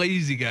it's the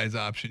lazy guy's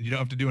option. You don't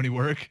have to do any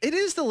work. It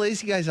is the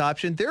lazy guy's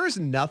option. There is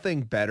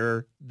nothing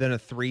better than a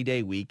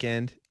 3-day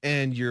weekend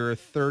and your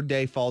third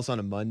day falls on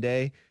a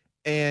Monday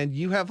and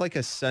you have like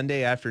a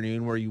Sunday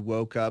afternoon where you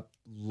woke up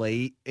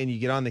late and you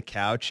get on the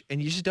couch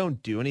and you just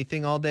don't do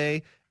anything all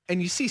day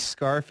and you see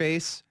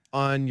Scarface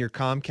on your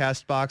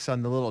Comcast box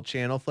on the little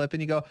channel flip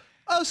and you go,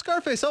 oh,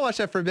 Scarface, I'll watch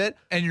that for a bit.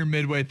 And you're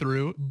midway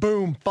through.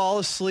 Boom, fall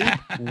asleep,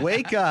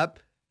 wake up.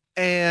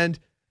 And,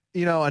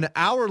 you know, an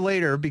hour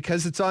later,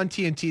 because it's on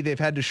TNT, they've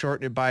had to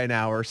shorten it by an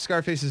hour.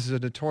 Scarface is a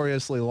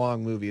notoriously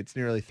long movie. It's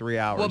nearly 3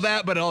 hours.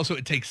 Well, but also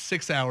it takes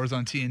 6 hours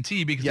on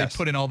TNT because they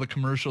put in all the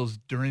commercials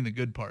during the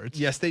good parts.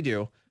 Yes, they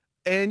do.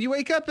 And you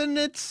wake up and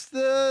it's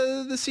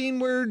the scene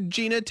where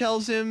Gina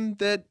tells him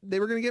that they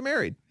were going to get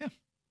married. Yeah.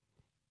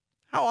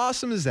 How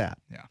awesome is that?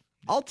 Yeah.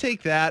 I'll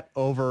take that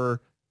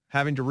over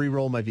having to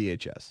re-roll my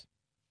VHS.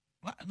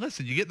 Well,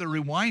 listen, you get the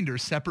rewinder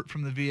separate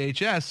from the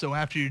VHS, so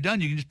after you're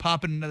done, you can just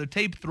pop in another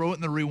tape, throw it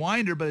in the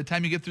rewinder. By the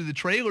time you get through the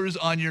trailers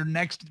on your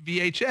next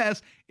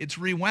VHS, it's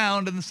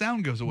rewound and the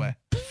sound goes away.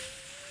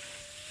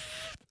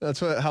 That's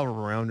how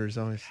rounders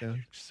always sound.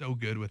 You're so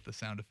good with the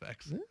sound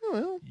effects. Yeah,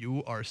 well.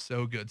 You are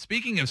so good.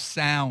 Speaking of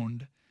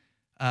sound,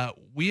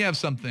 we have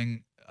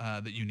something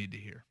that you need to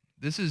hear.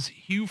 This is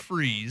Hugh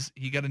Freeze.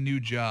 He got a new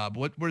job.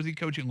 Where is he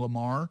coaching?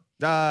 Lamar?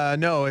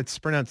 No, it's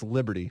pronounced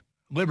Liberty.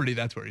 Liberty,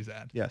 that's where he's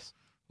at. Yes.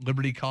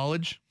 Liberty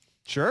College?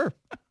 Sure.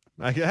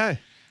 Okay.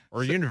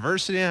 Or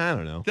university, I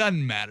don't know.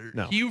 Doesn't matter.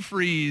 No. Hugh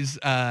Freeze,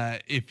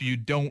 if you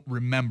don't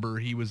remember,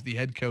 he was the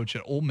head coach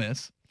at Ole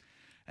Miss,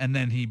 and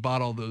then he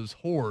bought all those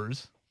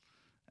whores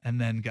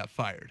and then got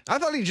fired. I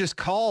thought he just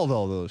called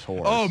all those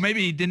whores. Oh,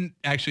 maybe he didn't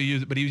actually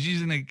use it, but he was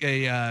using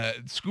a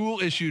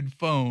school-issued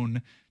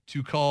phone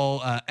to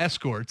call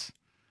escorts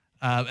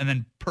and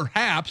then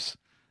perhaps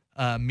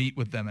meet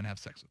with them and have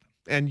sex with them.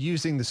 And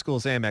using the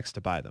school's Amex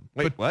to buy them.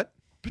 Wait, what?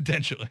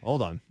 Potentially.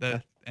 Hold on.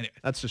 Anyway,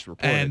 that's just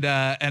reported.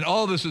 And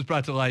all this was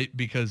brought to light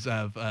because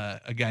of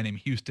a guy named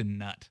Houston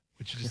Nutt,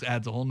 which just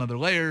adds a whole nother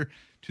layer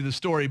to the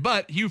story.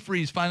 But Hugh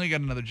Freeze finally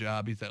got another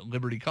job. He's at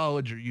Liberty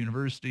College or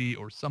University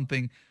or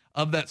something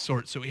of that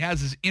sort. So he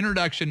has his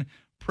introduction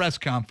press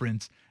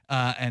conference,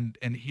 and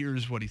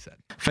here's what he said.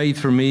 Faith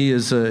for me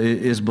is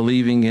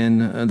believing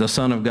in the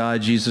Son of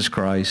God, Jesus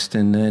Christ,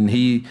 and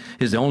he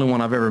is the only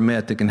one I've ever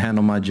met that can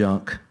handle my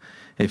junk.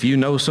 If you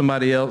know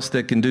somebody else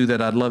that can do that,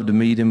 I'd love to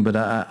meet him, but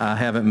I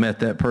haven't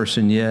met that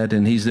person yet,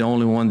 and he's the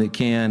only one that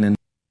can. And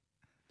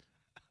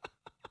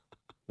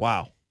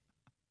wow.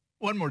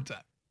 One more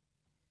time.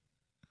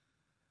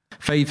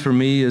 Faith for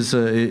me is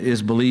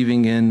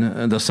believing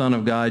in the Son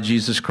of God,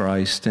 Jesus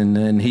Christ,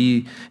 and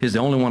he is the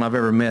only one I've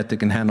ever met that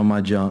can handle my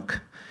junk.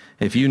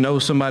 If you know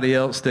somebody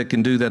else that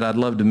can do that, I'd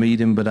love to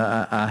meet him, but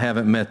I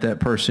haven't met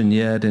that person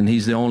yet, and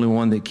he's the only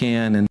one that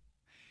can. And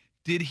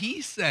did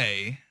he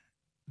say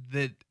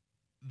that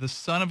the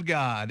Son of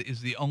God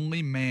is the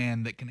only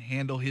man that can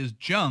handle his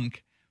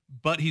junk,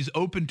 but he's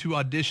open to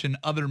audition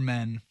other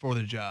men for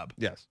the job.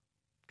 Yes.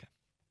 Okay.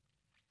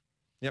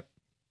 Yep.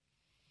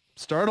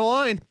 Start a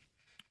line.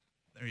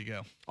 There you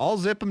go. I'll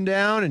zip them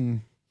down,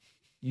 and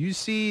you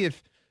see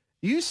if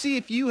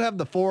you have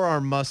the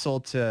forearm muscle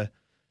to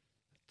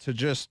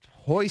just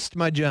hoist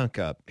my junk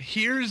up.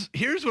 Here's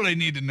what I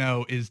need to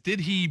know is,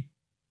 did he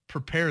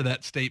prepare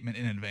that statement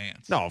in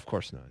advance? No, of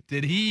course not.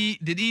 Did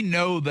he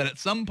know that at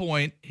some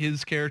point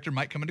his character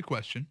might come into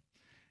question,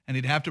 and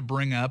he'd have to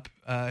bring up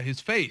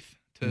his faith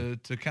to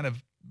kind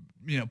of,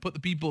 put the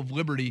people of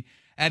Liberty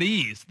at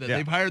ease that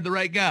they've hired the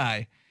right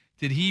guy?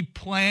 Did he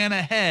plan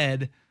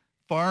ahead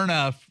far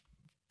enough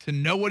to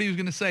know what he was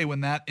going to say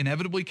when that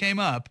inevitably came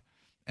up?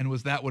 And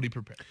was that what he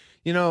prepared?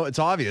 It's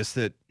obvious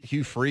that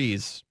Hugh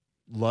Freeze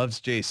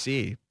loves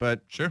JC,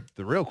 but Sure.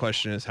 the real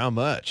question is how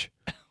much?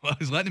 Well,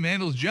 he's letting him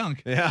handle his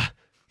junk. Yeah,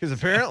 because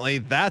apparently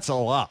that's a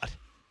lot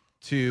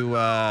to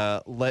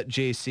let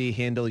JC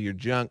handle your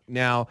junk.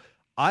 Now,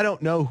 I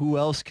don't know who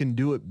else can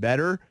do it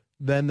better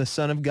than the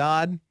Son of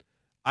God.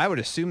 I would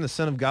assume the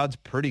Son of God's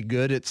pretty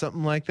good at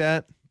something like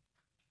that.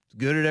 He's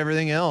good at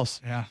everything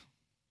else. Yeah.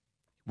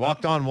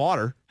 Walked on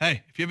water.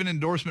 Hey, if you have an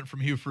endorsement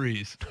from Hugh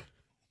Freeze,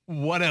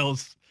 what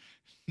else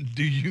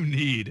do you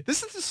need?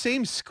 This is the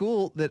same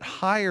school that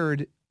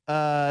hired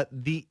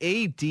the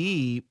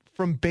AD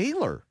from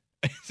Baylor.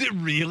 Is it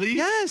really?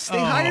 Yes, they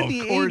hired of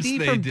the course AD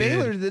they from did.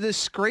 Baylor, the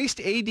disgraced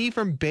AD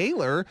from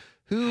Baylor,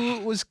 who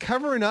was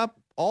covering up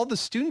all the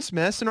students'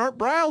 mess and Art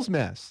Briles'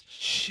 mess.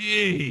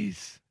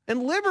 Jeez.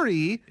 And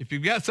Liberty, If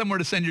you've got somewhere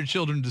to send your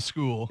children to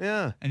school,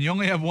 yeah. and you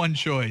only have one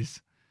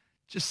choice,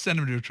 just send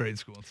them to a trade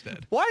school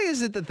instead. Why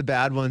is it that the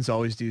bad ones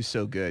always do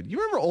so good? You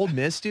remember Ole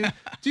Miss, dude?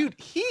 Dude,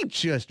 he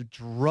just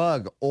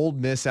drug Ole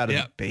Miss out of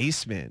the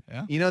basement.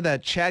 Yeah. You know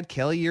that Chad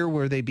Kelly year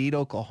where they beat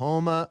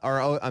Alabama?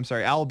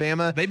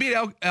 They beat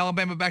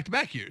Alabama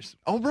back-to-back years.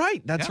 Oh,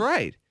 right. That's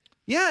right.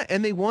 Yeah,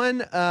 and they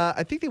won,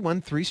 I think they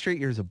won 3 straight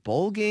years of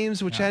bowl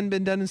games, which hadn't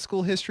been done in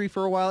school history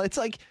for a while. It's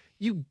like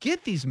you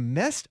get these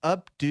messed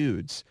up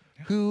dudes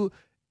who,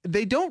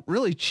 they don't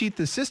really cheat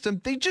the system.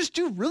 They just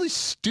do really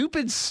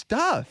stupid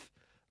stuff.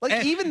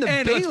 Like even the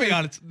and Baylor, let's be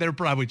honest, they're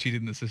probably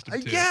cheating the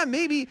system too. yeah,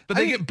 maybe. But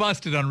they get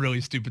busted on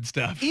really stupid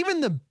stuff. Even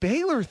the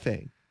Baylor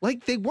thing,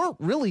 like they weren't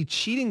really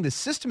cheating the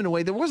system in a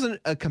way. There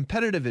wasn't a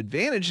competitive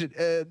advantage,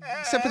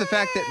 except for the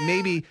fact that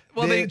maybe.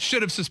 Well, they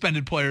should have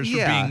suspended players for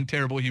being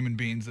terrible human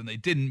beings, and they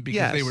didn't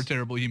because they were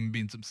terrible human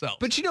beings themselves.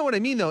 But you know what I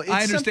mean, though? It's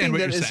I understand something what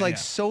that you're is saying, like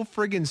so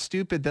friggin'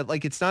 stupid that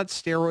like it's not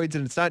steroids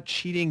and it's not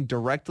cheating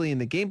directly in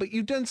the game, but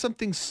you've done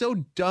something so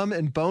dumb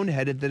and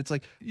boneheaded that it's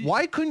like,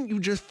 why couldn't you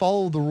just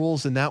follow the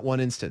rules in that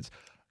one instance?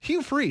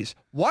 Hugh Freeze,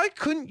 why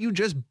couldn't you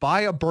just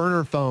buy a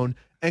burner phone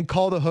and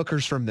call the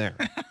hookers from there?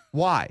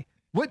 Why?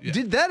 What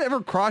did that ever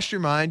cross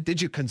your mind?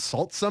 Did you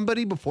consult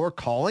somebody before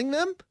calling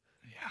them?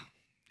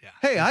 Yeah.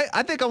 Hey,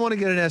 I think I want to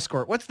get an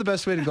escort. What's the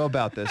best way to go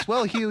about this?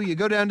 Well, Hugh, you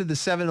go down to the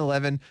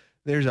 7-Eleven.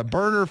 There's a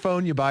burner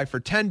phone you buy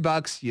for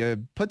 $10.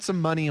 You put some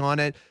money on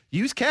it.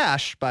 Use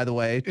cash, by the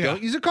way. Yeah.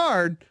 Don't use a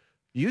card.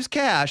 Use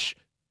cash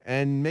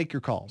and make your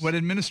calls. When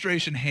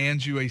administration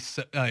hands you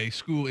a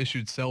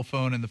school-issued cell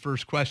phone, and the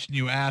first question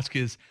you ask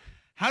is,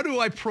 how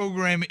do I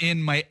program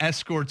in my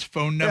escort's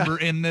phone number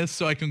in this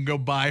so I can go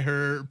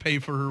pay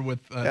for her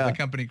with the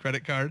company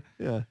credit card?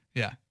 Yeah.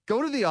 Yeah.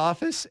 Go to the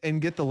office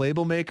and get the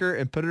label maker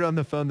and put it on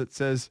the phone that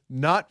says,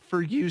 not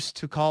for use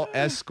to call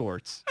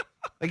escorts.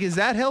 Like, does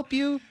that help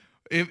you?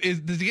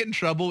 Does he get in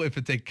trouble if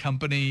it's a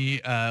company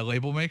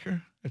label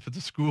maker? If it's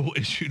a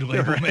school-issued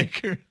label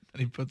maker? And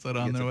he puts that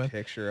on there with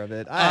picture of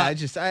it.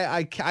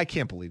 I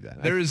can't believe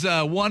that. There is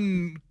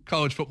one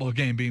college football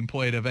game being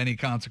played of any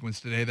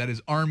consequence today. That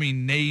is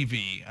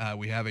Army-Navy.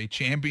 We have a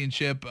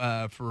championship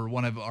for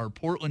one of our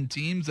Portland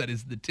teams. That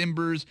is the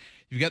Timbers.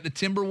 You've got the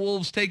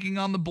Timberwolves taking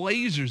on the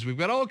Blazers. We've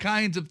got all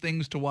kinds of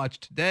things to watch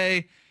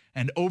today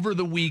and over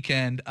the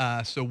weekend.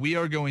 So we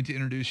are going to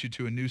introduce you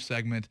to a new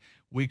segment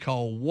we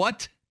call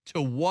What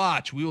to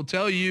Watch. We will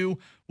tell you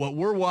what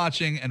we're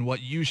watching and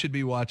what you should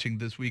be watching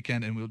this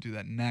weekend, and we'll do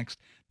that next.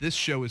 This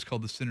show is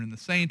called The Sinner and the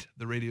Saint.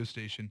 The radio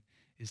station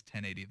is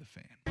 1080 The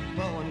Fan.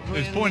 It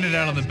was pointed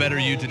out on the Better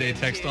You Today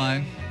text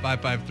line,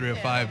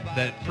 55305,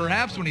 that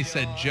perhaps when he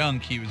said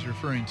junk, he was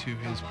referring to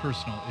his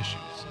personal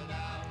issues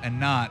and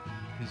not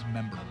his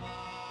member.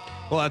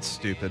 Well, that's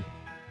stupid.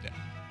 Yeah.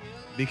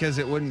 Because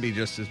it wouldn't be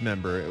just his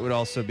member. It would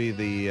also be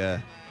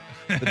the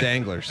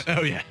danglers.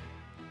 Oh, yeah.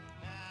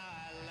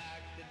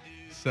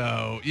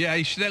 So, yeah,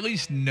 he should at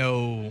least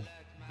know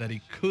that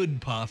he could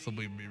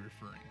possibly be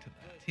referring to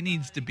that. He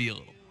needs to be a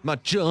little. My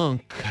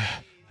junk.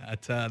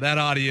 That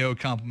audio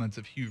compliments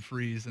of Hugh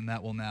Freeze, and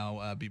that will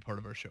now be part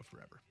of our show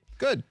forever.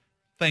 Good.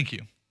 Thank you,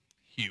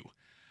 Hugh.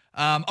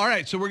 All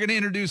right, so we're going to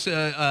introduce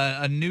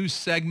a new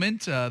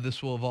segment.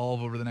 This will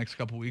evolve over the next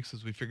couple weeks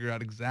as we figure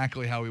out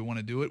exactly how we want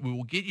to do it. We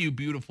will get you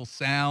beautiful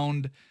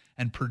sound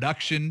and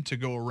production to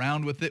go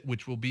around with it,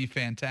 which will be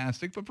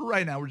fantastic. But for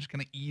right now, we're just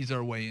going to ease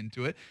our way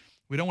into it.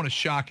 We don't want to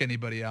shock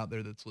anybody out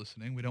there that's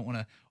listening. We don't want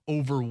to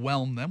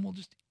overwhelm them. We'll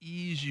just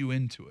ease you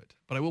into it.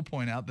 But I will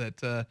point out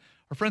that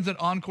our friends at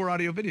Encore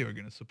Audio Video are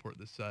going to support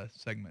this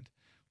segment,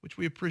 which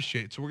we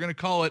appreciate. So we're going to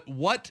call it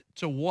What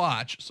to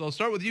Watch. So I'll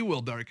start with you,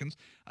 Will Darkins.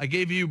 I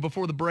gave you,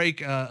 before the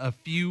break, a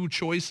few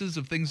choices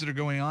of things that are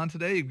going on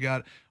today. You've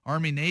got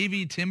Army,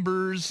 Navy,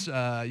 Timbers.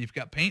 You've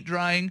got paint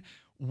drying.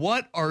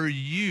 What are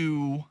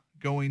you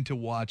going to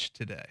watch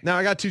today? Now,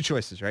 I got two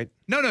choices, right?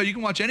 No, you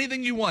can watch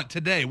anything you want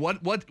today.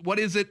 What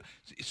is it?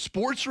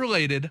 Sports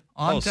related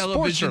on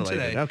television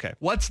today. Okay.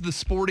 What's the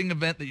sporting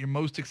event that you're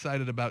most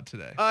excited about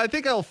today? I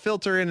think I'll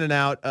filter in and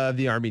out of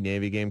the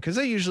Army-Navy game because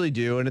I usually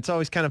do, and it's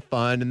always kind of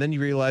fun. And then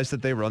you realize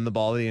that they run the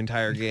ball the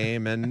entire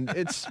game, and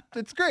it's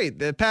great.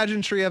 The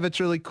pageantry of it's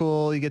really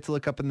cool. You get to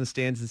look up in the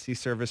stands and see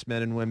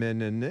servicemen and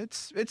women, and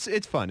it's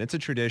fun. It's a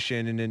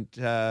tradition,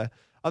 and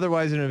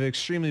otherwise, in an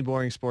extremely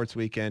boring sports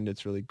weekend,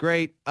 it's really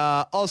great.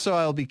 Also,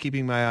 I'll be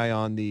keeping my eye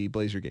on the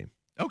Blazer game.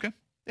 Okay.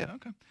 Yeah.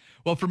 Okay.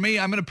 Well, for me,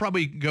 I'm going to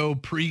probably go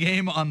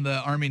pregame on the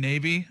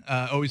Army-Navy.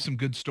 Always some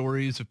good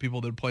stories of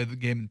people that played the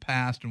game in the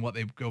past and what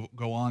they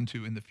go on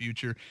to in the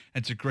future.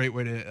 And it's a great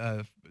way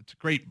to, it's a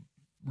great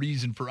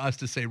reason for us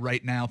to say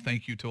right now,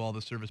 thank you to all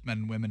the servicemen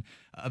and women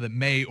that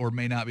may or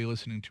may not be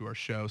listening to our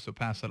show. So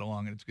pass that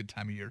along, and it's a good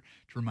time of year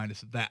to remind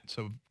us of that.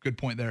 So good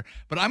point there.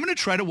 But I'm going to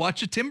try to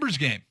watch a Timbers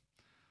game.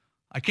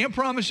 I can't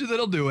promise you that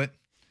I'll do it,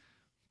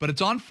 but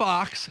it's on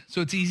Fox, so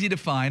it's easy to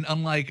find,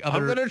 unlike other...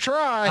 I'm going to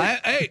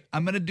try.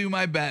 I'm going to do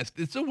my best.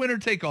 It's a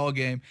winner-take-all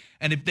game,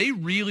 and if they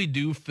really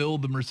do fill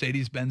the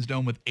Mercedes-Benz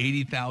Dome with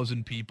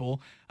 80,000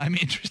 people, I'm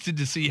interested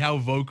to see how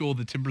vocal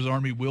the Timbers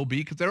Army will be,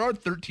 because there are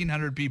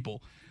 1,300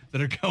 people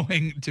that are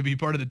going to be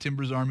part of the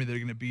Timbers Army that are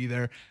going to be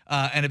there.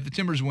 And if the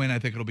Timbers win, I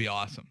think it'll be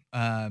awesome.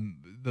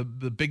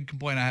 The big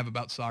complaint I have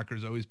about soccer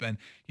has always been,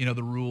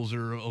 the rules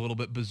are a little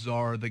bit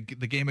bizarre. The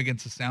game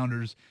against the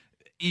Sounders,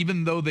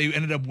 even though they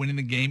ended up winning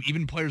the game,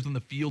 even players on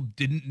the field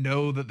didn't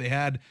know that they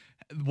had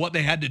what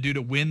they had to do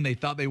to win. They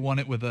thought they won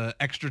it with an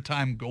extra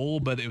time goal,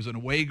 but it was an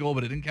away goal,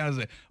 but it didn't count as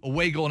an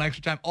away goal and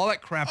extra time. All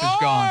that crap is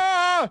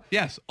gone.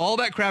 Yes, all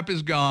that crap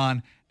is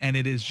gone, and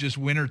it is just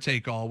winner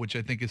take all, which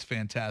I think is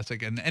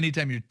fantastic. And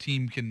anytime your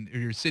team or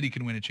your city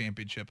can win a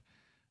championship,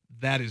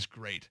 that is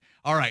great.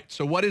 All right,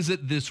 so what is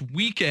it this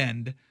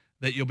weekend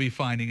that you'll be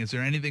finding? Is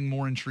there anything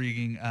more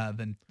intriguing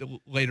than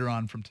later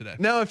on from today?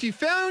 Now, if you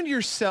found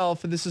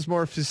yourself, and this is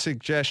more of a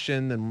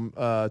suggestion than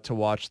to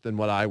watch than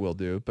what I will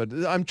do, but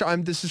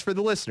this is for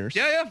the listeners.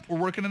 Yeah, we're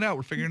working it out.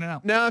 We're figuring it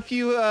out. Now, if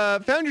you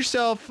found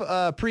yourself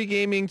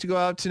pre-gaming to go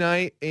out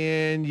tonight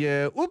and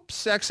you,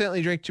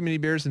 accidentally drank too many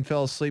beers and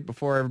fell asleep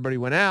before everybody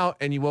went out,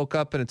 and you woke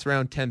up and it's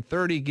around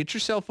 10:30, get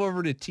yourself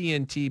over to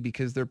TNT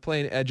because they're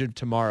playing Edge of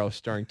Tomorrow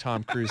starring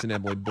Tom Cruise and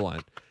Emily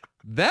Blunt.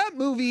 That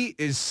movie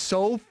is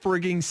so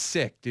frigging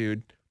sick,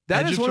 dude.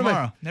 That Edge is of one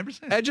Tomorrow. Of my, Never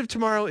seen it. Edge of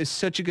Tomorrow is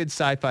such a good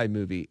sci-fi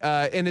movie.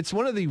 And it's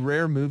one of the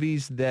rare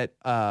movies that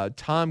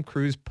Tom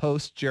Cruise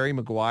post Jerry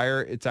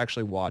Maguire, it's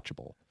actually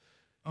watchable.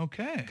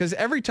 Okay. Because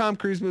every Tom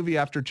Cruise movie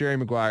after Jerry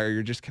Maguire,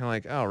 you're just kind of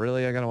like, oh,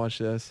 really? I got to watch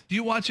this? Do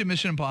you watch your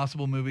Mission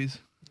Impossible movies?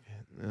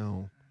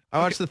 No. I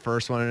watched the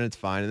first one and it's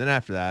fine. And then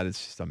after that,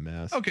 it's just a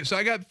mess. Okay, so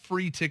I got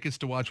free tickets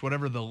to watch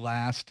whatever the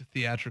last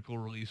theatrical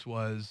release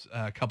was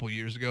a couple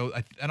years ago.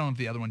 I don't know if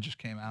the other one just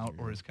came out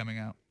or is coming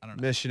out. I don't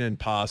know. Mission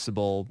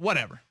Impossible.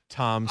 Whatever.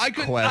 Tom's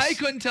Quest. I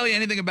couldn't tell you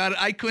anything about it.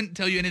 I couldn't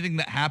tell you anything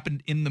that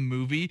happened in the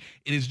movie.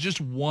 It is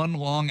just one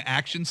long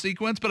action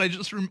sequence, but I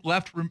just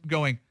left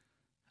going,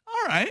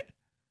 all right,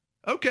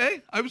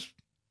 okay. I was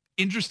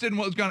interested in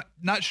what was going on.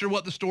 Not sure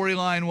what the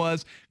storyline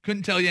was.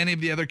 Couldn't tell you any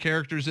of the other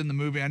characters in the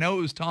movie. I know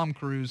it was Tom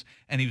Cruise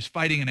and he was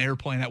fighting an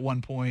airplane at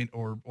one point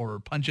or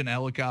punching a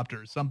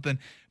helicopter or something.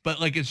 But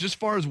like, it's just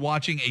far as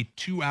watching a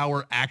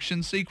 2-hour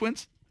action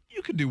sequence,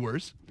 you could do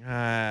worse.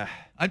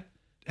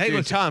 Dude,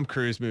 listen, Tom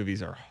Cruise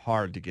movies are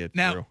hard to get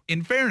now, through.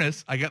 In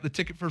fairness, I got the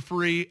ticket for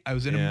free. I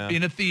was in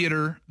a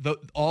theater.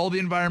 All the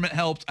environment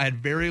helped. I had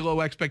very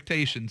low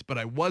expectations, but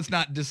I was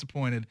not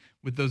disappointed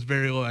with those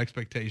very low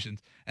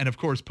expectations. And of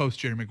course, post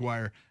Jerry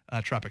Maguire,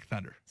 Tropic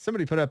Thunder.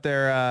 Somebody put up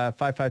there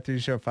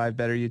 55305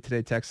 Better You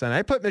Today text line.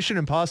 I put Mission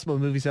Impossible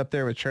movies up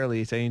there with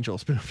Charlie's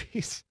Angels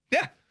movies.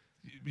 Yeah,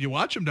 you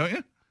watch them, don't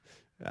you?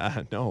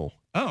 No.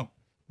 Oh,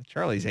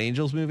 Charlie's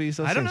Angels movies.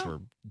 Those things were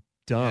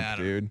dumb,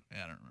 dude. Yeah,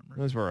 I don't remember.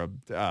 Those were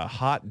a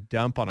hot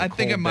dump on a cold I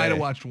think I might day. have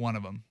watched one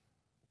of them.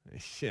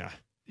 Yeah.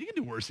 You can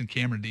do worse than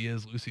Cameron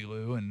Diaz, Lucy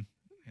Liu, and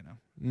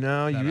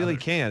No, you really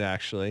can't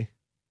actually.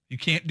 You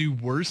can't do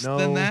worse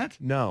than that?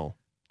 No.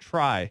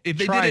 Try. If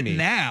they try did me. it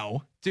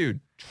now.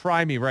 Dude,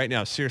 try me right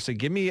now. Seriously,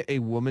 give me a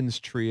woman's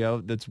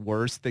trio that's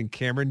worse than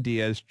Cameron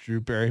Diaz,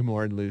 Drew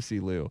Barrymore, and Lucy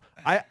Liu.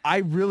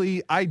 I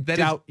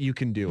doubt you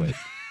can do it.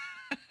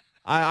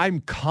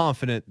 I'm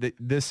confident that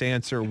this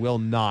answer will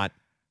not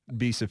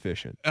be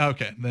sufficient.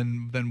 Okay,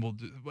 then we'll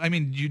do. I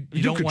mean, you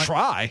don't could want,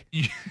 try.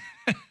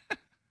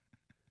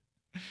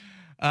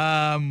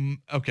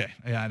 Okay.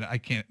 Yeah, I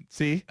can't.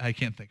 See? I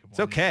can't think of one. It's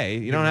okay.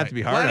 You don't have to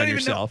be hard on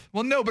yourself.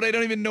 Well, no, but I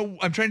don't even know.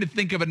 I'm trying to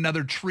think of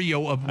another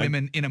trio of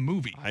women in a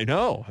movie. I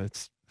know.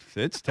 It's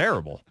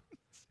terrible.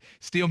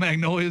 Steel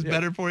Magnolia is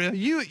better for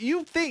you?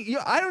 You think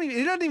I don't even.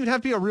 It doesn't even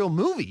have to be a real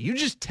movie. You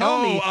just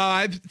tell me.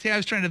 I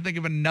was trying to think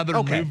of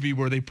another movie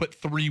where they put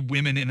 3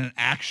 women in an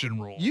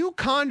action role. You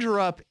conjure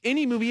up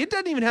any movie. It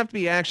doesn't even have to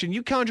be action.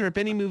 You conjure up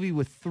any movie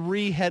with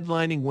 3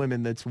 headlining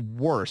women that's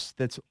worse,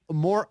 that's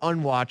more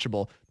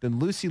unwatchable than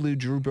Lucy Liu,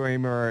 Drew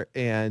Barrymore,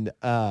 and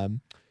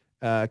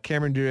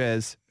Cameron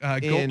Diaz.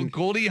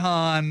 Goldie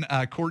Hawn,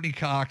 Courtney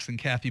Cox, and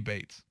Kathy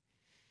Bates.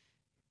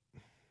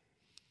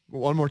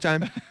 One more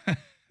time.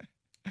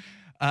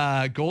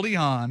 Goldie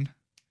Hawn,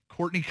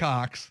 Courtney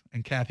Cox,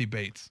 and Kathy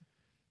Bates.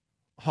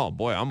 Oh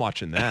boy, I'm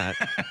watching that.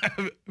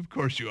 Of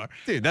course you are.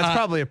 Dude, that's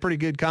probably a pretty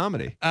good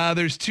comedy.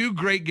 There's 2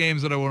 great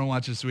games that I want to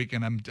watch this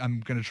weekend.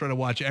 I'm going to try to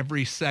watch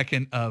every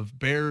second of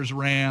Bears,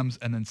 Rams,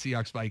 and then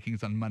Seahawks,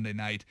 Vikings on Monday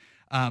night.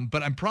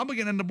 But I'm probably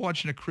going to end up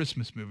watching a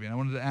Christmas movie. And I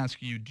wanted to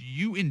ask you, do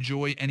you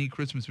enjoy any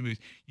Christmas movies?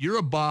 You're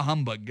a bah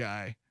humbug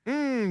guy.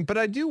 But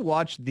I do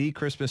watch The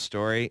Christmas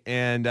Story,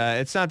 and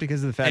it's not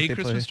because of the fact A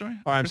Christmas Story?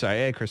 Oh, I'm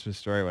sorry, A Christmas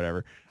Story,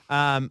 whatever.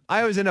 I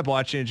always end up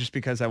watching it just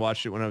because I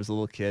watched it when I was a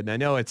little kid, and I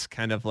know it's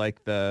kind of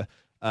like the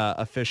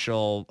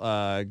official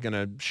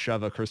gonna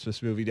shove a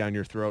Christmas movie down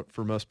your throat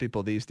for most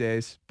people these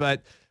days.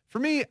 But for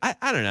me, I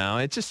don't know.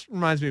 It just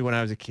reminds me of when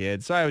I was a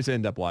kid, so I always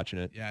end up watching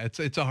it. Yeah,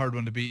 it's a hard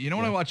one to beat. You know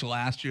what I watched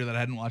last year that I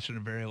hadn't watched in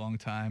a very long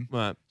time?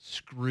 What?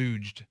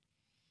 Scrooged.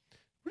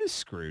 What is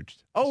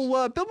Scrooged?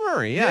 Oh, Bill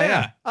Murray.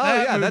 Yeah. Oh,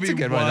 yeah, that's a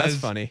good one. That's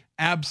funny.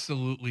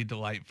 Absolutely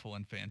delightful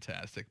and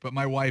fantastic. But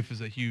my wife is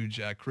a huge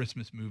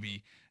Christmas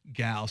movie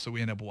gal, so we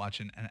end up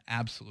watching an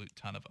absolute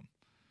ton of them.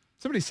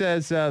 Somebody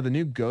says the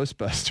new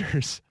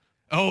Ghostbusters.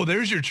 Oh,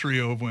 there's your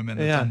trio of women.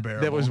 That's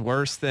unbearable. That was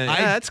worse than...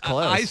 that's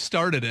close. I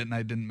started it, and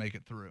I didn't make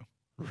it through.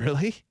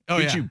 Really? Oh,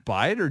 Did you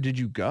buy it, or did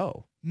you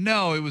go?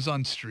 No, it was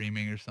on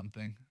streaming or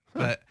something. Huh.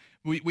 But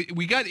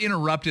we got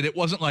interrupted. It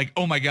wasn't like,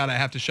 oh, my God, I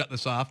have to shut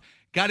this off.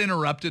 Got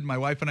interrupted. My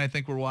wife and I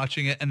think we're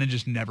watching it, and then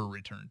just never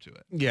returned to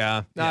it.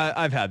 Yeah.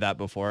 I've had that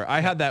before.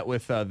 I had that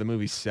with the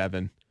movie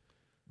Seven.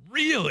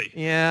 Really?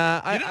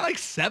 Yeah. You didn't like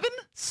Seven?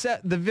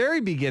 The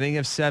very beginning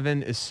of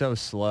Seven is so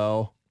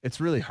slow. It's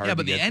really hard to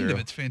get through. Yeah, but the end of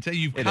it's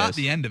fantastic. You've caught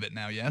the end of it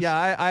now, yes?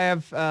 Yeah, I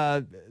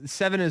have.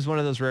 Seven is one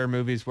of those rare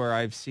movies where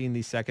I've seen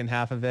the second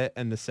half of it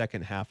and the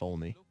second half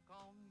only.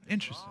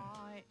 Interesting.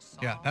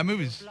 Yeah, that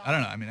movie's, I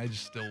don't know. I mean, I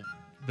just still,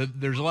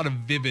 there's a lot of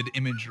vivid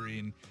imagery,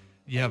 and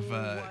you have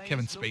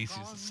Kevin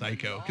Spacey's a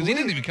psycho, because he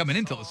didn't even come in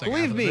until the second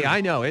half. Believe me,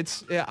 I know.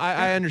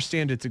 I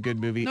understand it's a good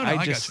movie. No,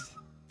 I just,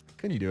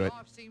 can you do it?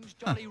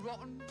 Huh.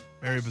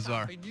 Very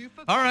bizarre.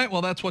 All right,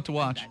 well, that's what to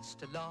watch.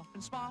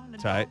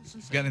 Tight.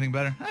 Got anything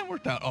better? It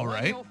worked out all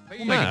right.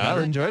 We'll make it I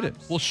better. enjoyed it.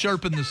 We'll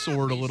sharpen the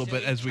sword a little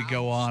bit as we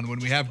go on. When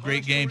we have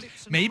great games,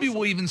 maybe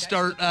we'll even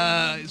start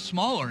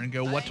smaller and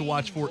go what to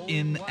watch for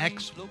in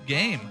X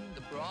game.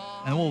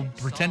 And we'll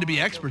pretend to be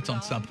experts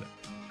on something.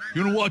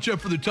 You're going to watch out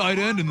for the tight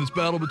end in this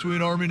battle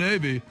between Army and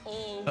Navy.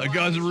 That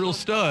guy's a real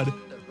stud.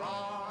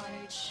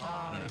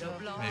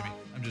 Maybe.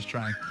 I'm just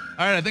trying.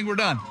 All right, I think we're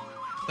done.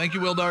 Thank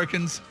you, Will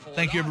Darkins.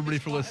 Thank you, everybody,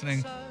 for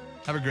listening.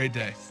 Have a great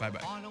day.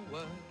 Bye-bye.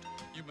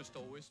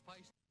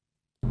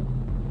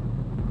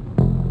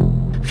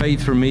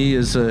 Faith for me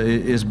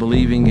is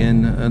believing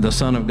in the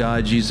Son of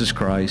God, Jesus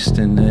Christ,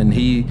 and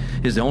He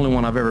is the only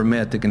one I've ever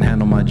met that can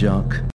handle my junk.